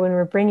together when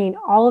we're bringing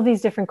all of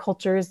these different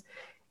cultures,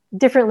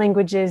 different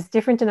languages,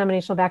 different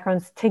denominational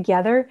backgrounds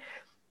together.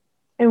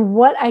 And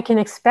what I can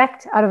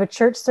expect out of a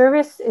church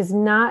service is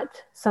not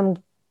some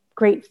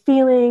great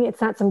feeling.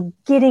 It's not some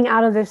getting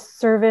out of this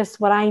service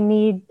what I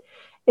need.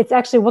 It's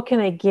actually, what can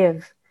I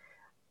give?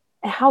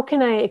 How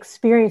can I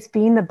experience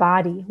being the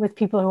body with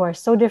people who are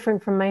so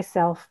different from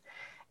myself?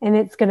 And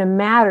it's going to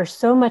matter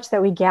so much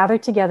that we gather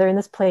together in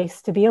this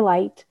place to be a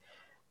light,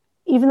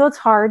 even though it's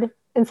hard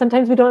and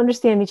sometimes we don't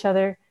understand each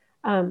other.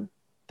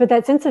 But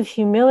that sense of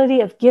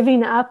humility, of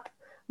giving up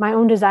my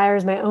own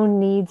desires, my own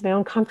needs, my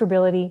own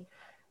comfortability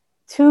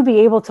to be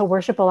able to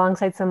worship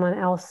alongside someone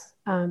else,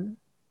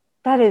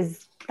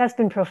 that's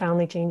been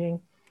profoundly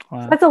changing.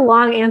 Wow. So that's a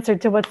long answer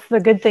to what's the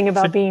good thing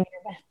about being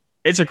here.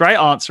 It's a great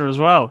answer as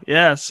well.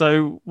 Yeah.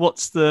 So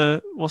what's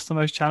the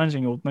most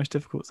challenging or most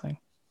difficult thing?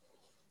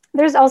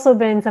 There's also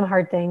been some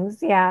hard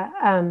things. Yeah.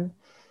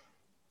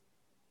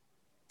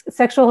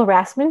 Sexual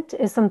harassment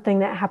is something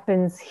that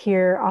happens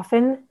here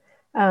often.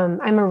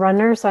 I'm a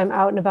runner, so I'm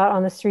out and about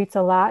on the streets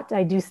a lot.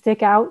 I do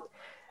stick out.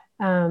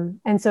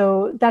 And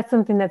so that's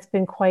something that's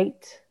been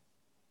quite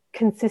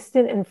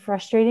consistent and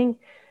frustrating.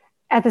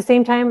 At the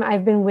same time,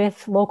 I've been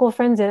with local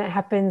friends and it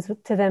happens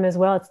to them as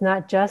well. It's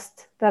not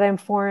just that I'm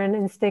foreign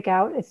and stick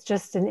out. It's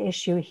just an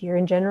issue here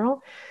in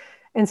general.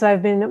 And so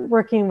I've been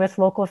working with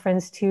local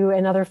friends too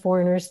and other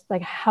foreigners,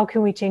 like, how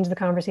can we change the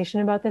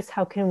conversation about this?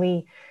 How can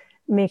we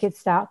make it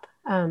stop?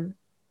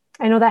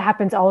 I know that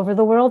happens all over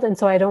the world. And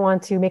so I don't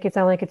want to make it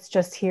sound like it's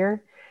just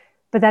here,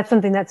 but that's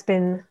something that's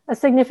been a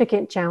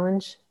significant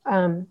challenge.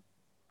 And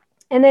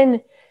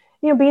then,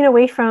 being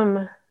away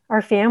from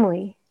our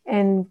family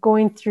and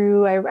going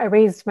through, I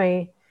raised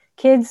my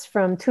kids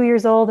from 2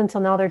 years old until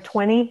now they're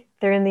 20.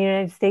 They're in the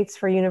United States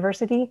for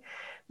university.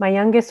 My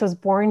youngest was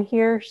born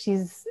here.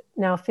 She's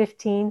now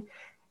 15.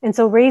 And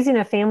so raising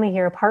a family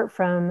here apart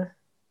from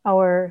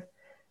our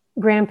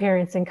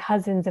grandparents and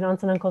cousins and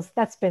aunts and uncles,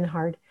 that's been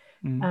hard.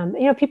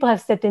 People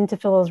have stepped in to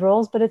fill those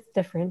roles, but it's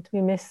different.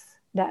 We miss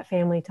that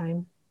family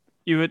time.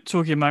 You were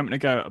talking a moment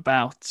ago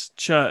about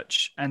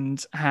church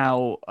and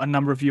how a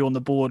number of you on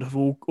the board have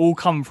all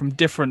come from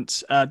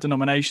different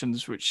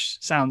denominations, which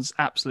sounds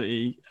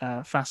absolutely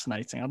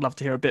fascinating. I'd love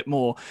to hear a bit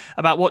more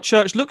about what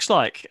church looks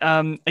like.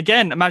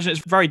 Again, imagine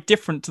it's very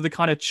different to the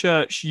kind of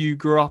church you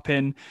grew up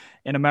in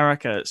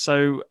America.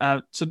 So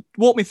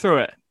walk me through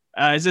it.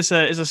 Is this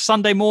a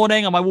Sunday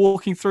morning? Am I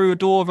walking through a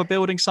door of a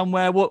building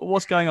somewhere?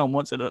 What's going on?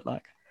 What's it look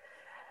like?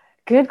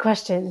 Good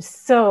question.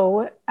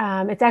 So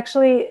it's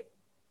actually,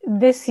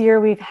 this year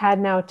we've had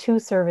now 2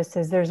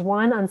 services. There's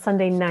one on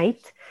Sunday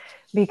night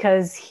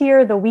because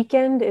here the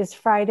weekend is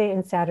Friday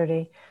and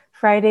Saturday.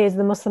 Friday is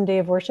the Muslim day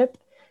of worship.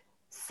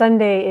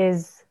 Sunday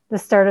is the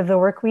start of the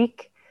work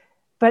week.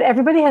 But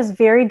everybody has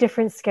very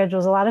different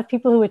schedules. A lot of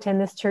people who attend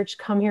this church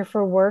come here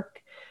for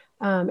work,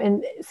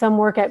 and some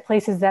work at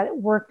places that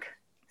work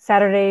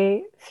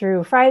Saturday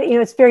through Friday.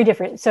 It's very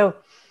different. So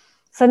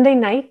Sunday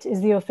night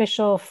is the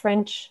official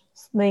French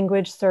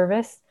language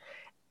service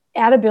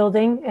at a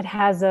building. It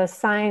has a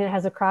sign, it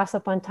has a cross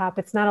up on top.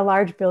 It's not a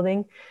large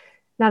building,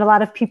 not a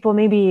lot of people,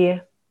 maybe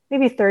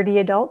 30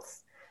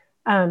 adults.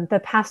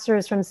 The pastor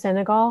is from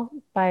Senegal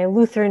by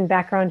Lutheran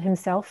background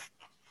himself.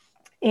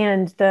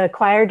 And the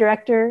choir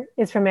director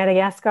is from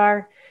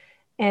Madagascar.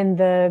 And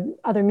the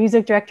other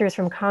music director is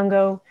from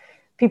Congo.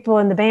 People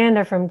in the band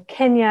are from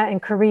Kenya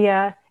and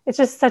Korea. It's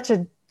just such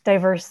a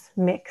diverse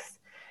mix.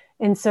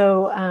 And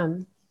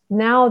so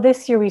now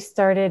this year we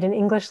started an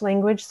English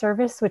language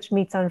service, which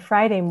meets on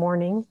Friday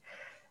morning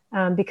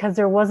because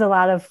there was a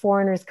lot of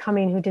foreigners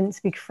coming who didn't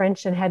speak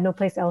French and had no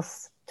place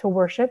else to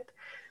worship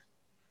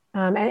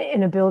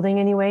in a building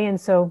anyway. And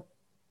so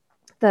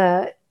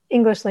the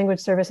English language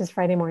service is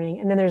Friday morning.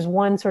 And then there's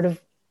one sort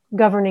of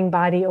governing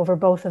body over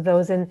both of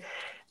those. And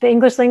the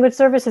English language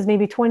service is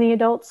maybe 20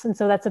 adults. And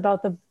so that's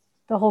about the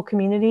whole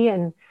community.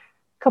 And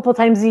couple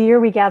times a year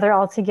we gather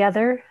all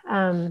together.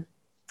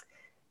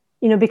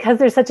 because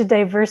there's such a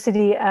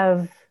diversity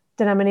of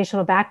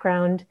denominational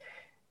background,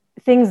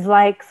 things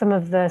like some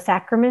of the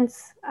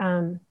sacraments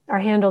are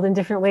handled in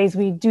different ways.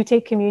 We do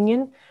take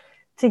communion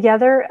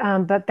together,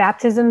 but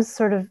baptisms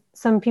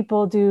some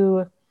people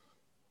do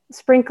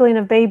sprinkling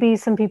of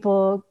babies, some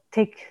people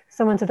take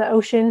someone to the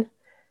ocean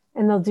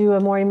and they'll do a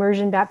more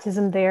immersion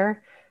baptism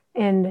there.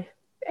 And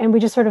we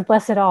just sort of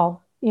bless it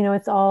all.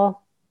 It's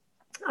all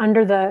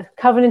under the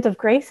covenant of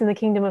grace in the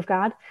kingdom of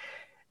God.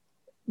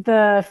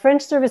 The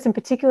French service in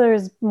particular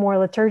is more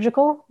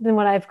liturgical than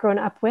what I've grown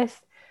up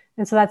with.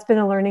 And so that's been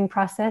a learning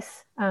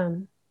process.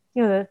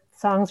 The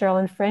songs are all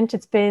in French.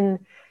 It's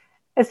been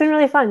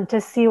really fun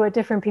to see what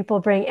different people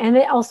bring. And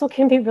it also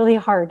can be really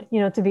hard,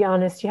 to be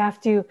honest. You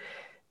have to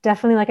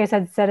definitely, like I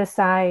said, set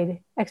aside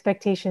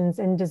expectations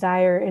and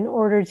desire in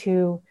order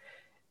to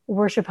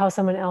worship how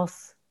someone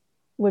else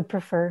would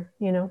prefer,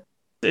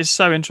 It's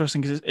so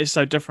interesting because it's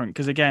so different.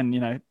 Because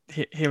again,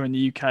 here in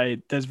the UK,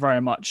 there's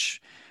very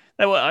much,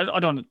 I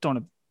don't want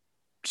to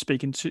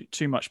speak in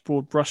too much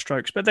broad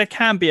brushstrokes, but there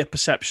can be a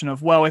perception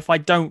of, well, if I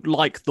don't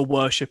like the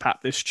worship at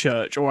this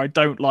church or I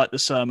don't like the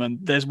sermon,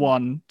 there's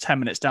one 10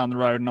 minutes down the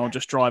road and I'll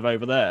just drive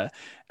over there.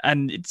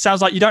 And it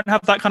sounds like you don't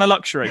have that kind of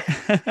luxury.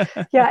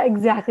 Yeah,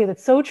 exactly.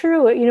 That's so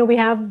true.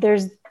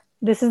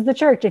 This is the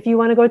church. If you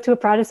want to go to a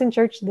Protestant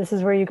church, this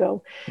is where you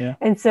go. Yeah.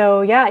 And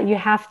so,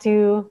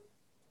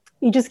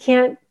 you just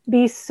can't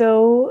be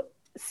so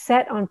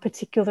set on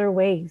particular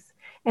ways.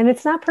 And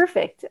it's not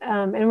perfect.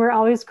 And we're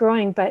always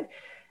growing. But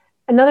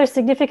another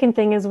significant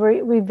thing is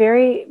we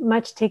very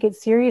much take it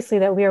seriously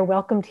that we are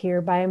welcomed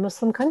here by a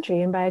Muslim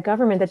country and by a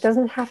government that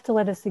doesn't have to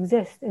let us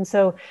exist. And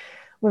so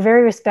we're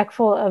very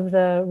respectful of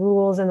the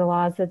rules and the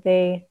laws that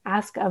they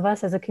ask of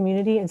us as a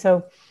community. And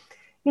so,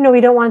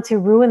 we don't want to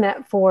ruin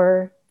that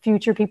for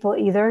future people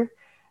either.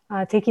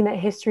 Taking that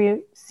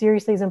history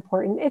seriously is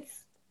important.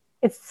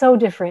 It's so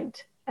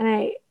different.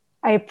 And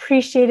I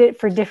appreciate it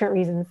for different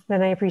reasons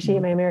than I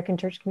appreciate my American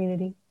church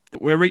community.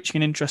 We're reaching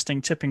an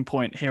interesting tipping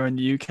point here in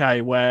the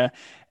UK where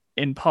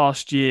in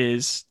past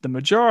years, the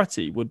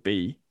majority would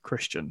be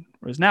Christian.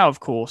 Whereas now, of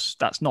course,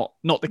 that's not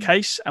the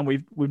case. And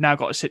we've now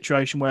got a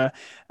situation where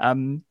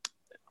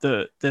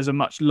there's a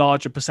much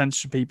larger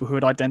percentage of people who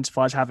would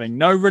identify as having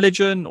no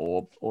religion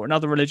or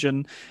another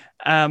religion.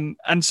 And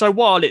so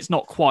while it's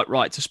not quite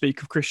right to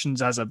speak of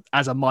Christians as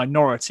a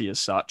minority as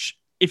such,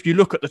 if you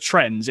look at the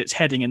trends, it's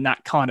heading in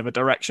that kind of a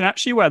direction,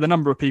 actually, where the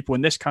number of people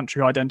in this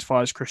country who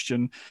identify as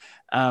Christian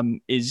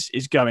is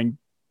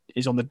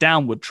on the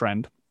downward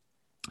trend.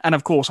 And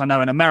of course, I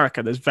know in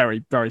America, there's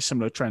very, very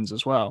similar trends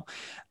as well.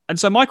 And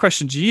so my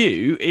question to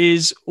you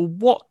is,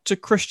 what do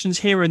Christians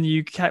here in the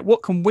UK,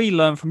 what can we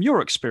learn from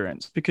your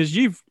experience? Because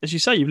as you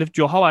say, you've lived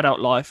your whole adult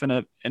life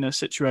in a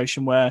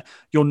situation where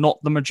you're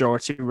not the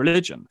majority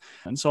religion.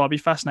 And so I'd be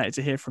fascinated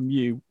to hear from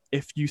you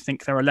if you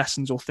think there are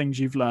lessons or things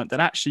you've learned that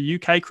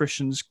actually UK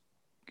Christians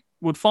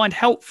would find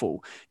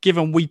helpful,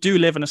 given we do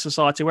live in a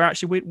society where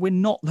actually we're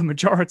not the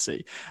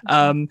majority.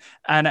 And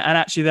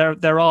actually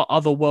there are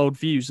other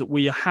worldviews that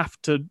we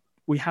have to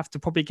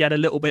probably get a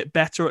little bit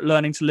better at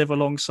learning to live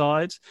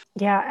alongside.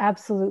 Yeah,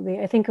 absolutely.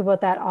 I think about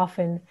that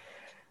often.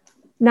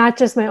 Not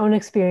just my own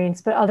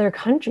experience, but other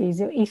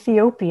countries,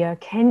 Ethiopia,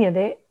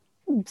 Kenya,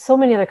 so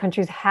many other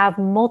countries have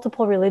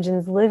multiple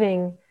religions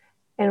living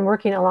and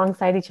working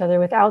alongside each other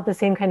without the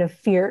same kind of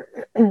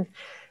fear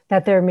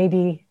that there may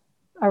be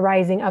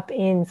arising up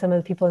in some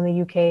of the people in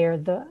the UK or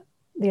the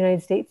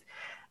United States.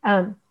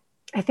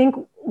 I think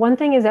one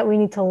thing is that we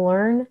need to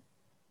learn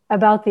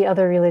about the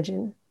other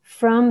religion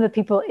from the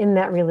people in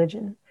that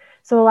religion.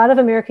 So a lot of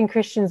American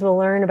Christians will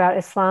learn about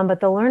Islam, but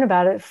they'll learn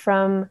about it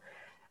from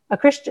a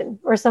Christian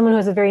or someone who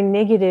has a very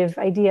negative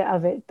idea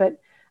of it.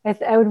 But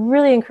I would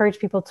really encourage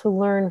people to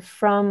learn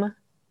from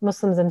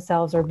Muslims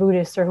themselves or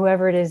Buddhists or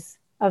whoever it is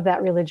of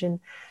that religion.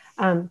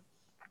 And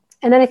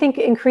then I think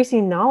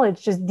increasing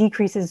knowledge just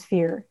decreases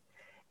fear.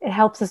 It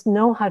helps us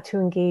know how to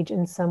engage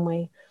in some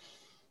way.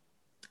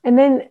 And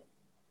then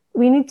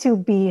we need to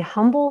be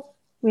humble.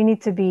 We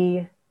need to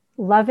be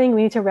loving.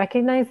 We need to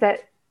recognize that,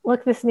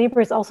 look, this neighbor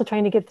is also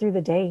trying to get through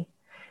the day.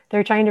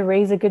 They're trying to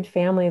raise a good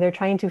family. They're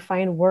trying to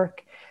find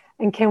work.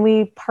 And can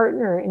we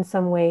partner in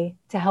some way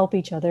to help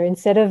each other?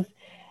 Instead of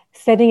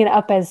setting it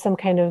up as some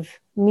kind of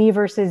me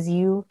versus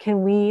you,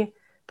 can we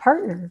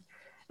partner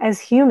as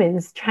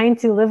humans trying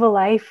to live a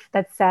life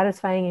that's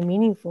satisfying and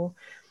meaningful?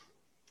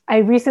 I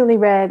recently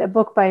read a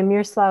book by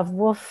Miroslav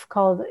Volf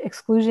called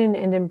Exclusion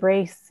and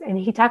Embrace. And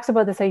he talks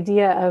about this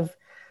idea of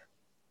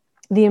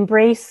the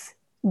embrace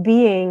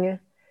being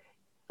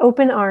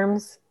open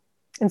arms.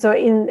 And so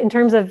in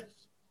terms of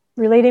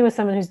relating with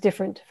someone who's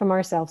different from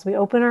ourselves, we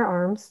open our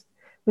arms,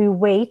 we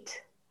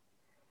wait,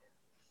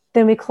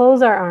 then we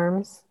close our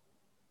arms,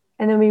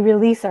 and then we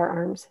release our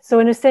arms. So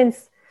in a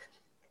sense,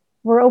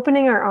 we're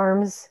opening our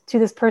arms to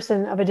this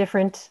person of a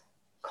different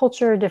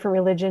culture, a different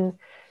religion.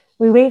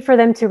 We wait for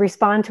them to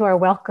respond to our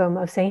welcome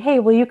of saying, hey,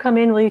 will you come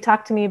in? Will you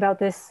talk to me about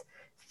this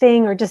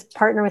thing or just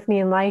partner with me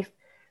in life?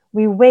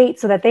 We wait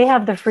so that they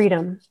have the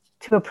freedom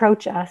to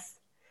approach us.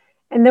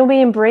 And then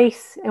we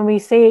embrace and we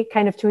say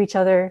kind of to each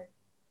other,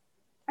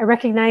 I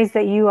recognize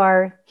that you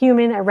are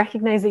human. I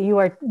recognize that you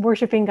are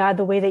worshiping God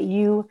the way that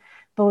you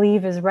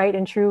believe is right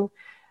and true.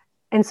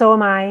 And so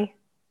am I.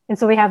 And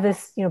so we have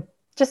this,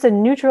 just a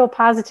neutral,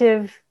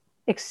 positive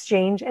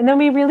exchange. And then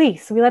we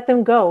release, we let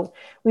them go.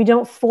 We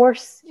don't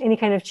force any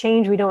kind of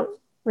change. We don't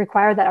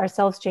require that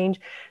ourselves change.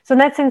 So in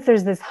that sense,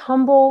 there's this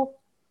humble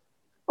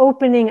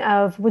opening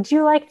of, would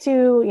you like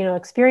to,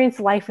 experience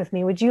life with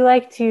me? Would you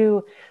like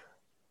to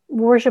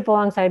worship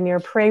alongside me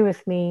or pray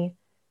with me?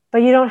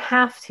 But you don't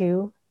have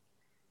to.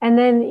 And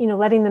then,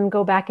 letting them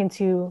go back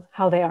into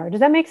how they are.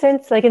 Does that make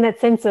sense? Like in that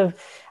sense of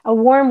a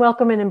warm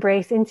welcome and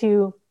embrace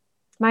into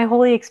my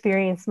holy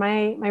experience,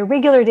 my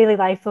regular daily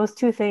life. Those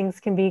two things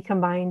can be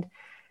combined,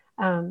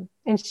 and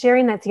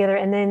sharing that together,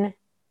 and then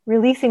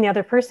releasing the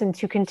other person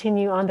to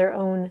continue on their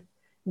own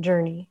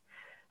journey.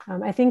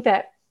 I think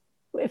that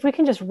if we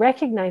can just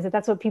recognize that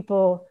that's what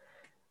people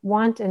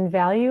want and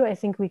value, I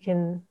think we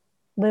can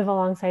live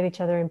alongside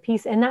each other in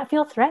peace and not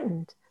feel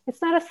threatened.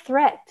 It's not a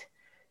threat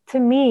to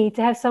me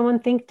to have someone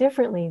think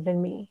differently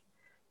than me.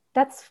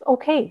 That's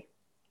okay.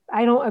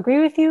 I don't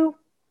agree with you.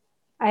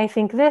 I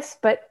think this,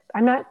 but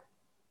I'm not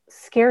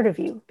scared of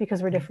you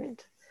because we're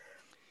different.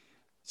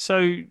 So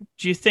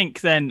do you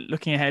think then,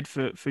 looking ahead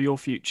for your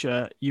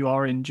future, you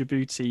are in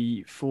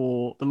Djibouti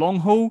for the long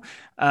haul?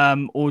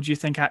 Or do you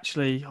think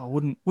actually, I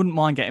wouldn't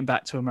mind getting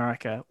back to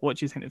America? What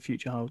do you think the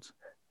future holds?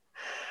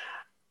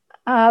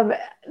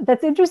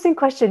 That's an interesting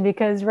question,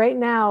 because right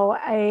now,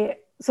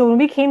 so when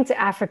we came to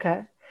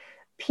Africa,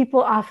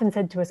 people often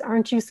said to us,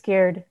 aren't you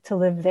scared to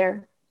live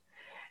there?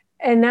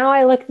 And now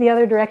I look the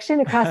other direction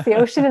across the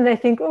ocean and I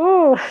think,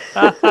 oh,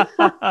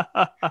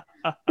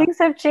 things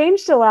have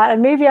changed a lot.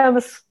 And maybe I'm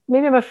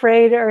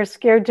afraid or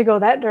scared to go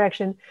that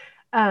direction.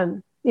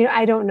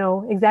 I don't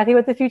know exactly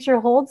what the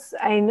future holds.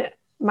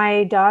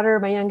 My daughter,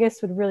 my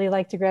youngest, would really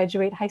like to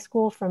graduate high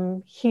school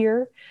from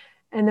here.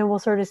 And then we'll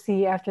sort of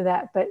see after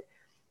that. But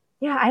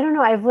yeah, I don't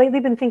know. I've lately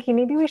been thinking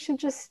maybe we should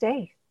just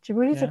stay.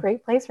 Djibouti's a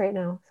great place right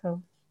now.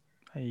 So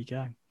there you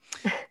go.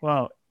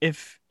 Well,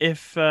 if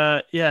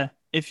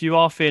you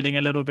are feeling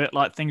a little bit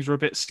like things are a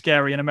bit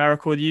scary in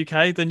America or the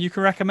UK, then you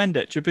can recommend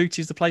it.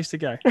 Djibouti's the place to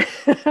go.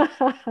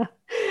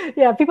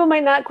 Yeah, people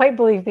might not quite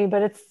believe me,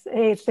 but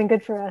it's been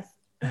good for us.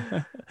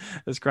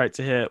 That's great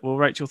to hear. Well,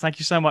 Rachel, thank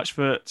you so much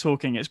for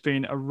talking. It's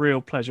been a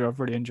real pleasure. I've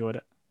really enjoyed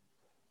it.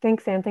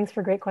 Thanks, Sam. Thanks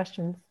for great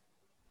questions.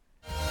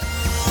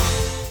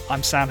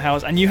 I'm Sam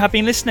Howes, and you have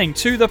been listening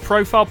to the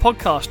Profile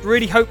Podcast.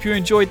 Really hope you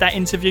enjoyed that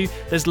interview.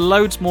 There's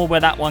loads more where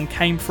that one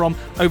came from.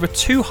 Over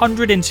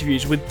 200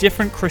 interviews with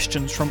different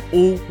Christians from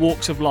all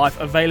walks of life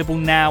available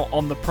now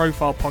on the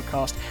Profile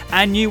Podcast,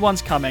 and new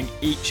ones coming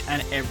each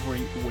and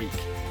every week.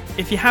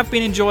 If you have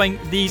been enjoying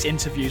these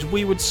interviews,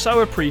 we would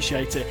so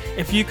appreciate it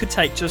if you could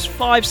take just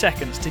 5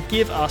 seconds to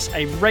give us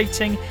a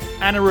rating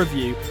and a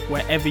review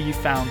wherever you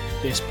found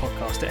this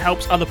podcast. It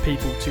helps other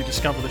people to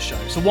discover the show.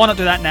 So why not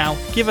do that now?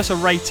 Give us a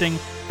rating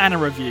and a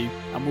review,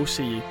 and we'll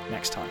see you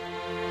next time.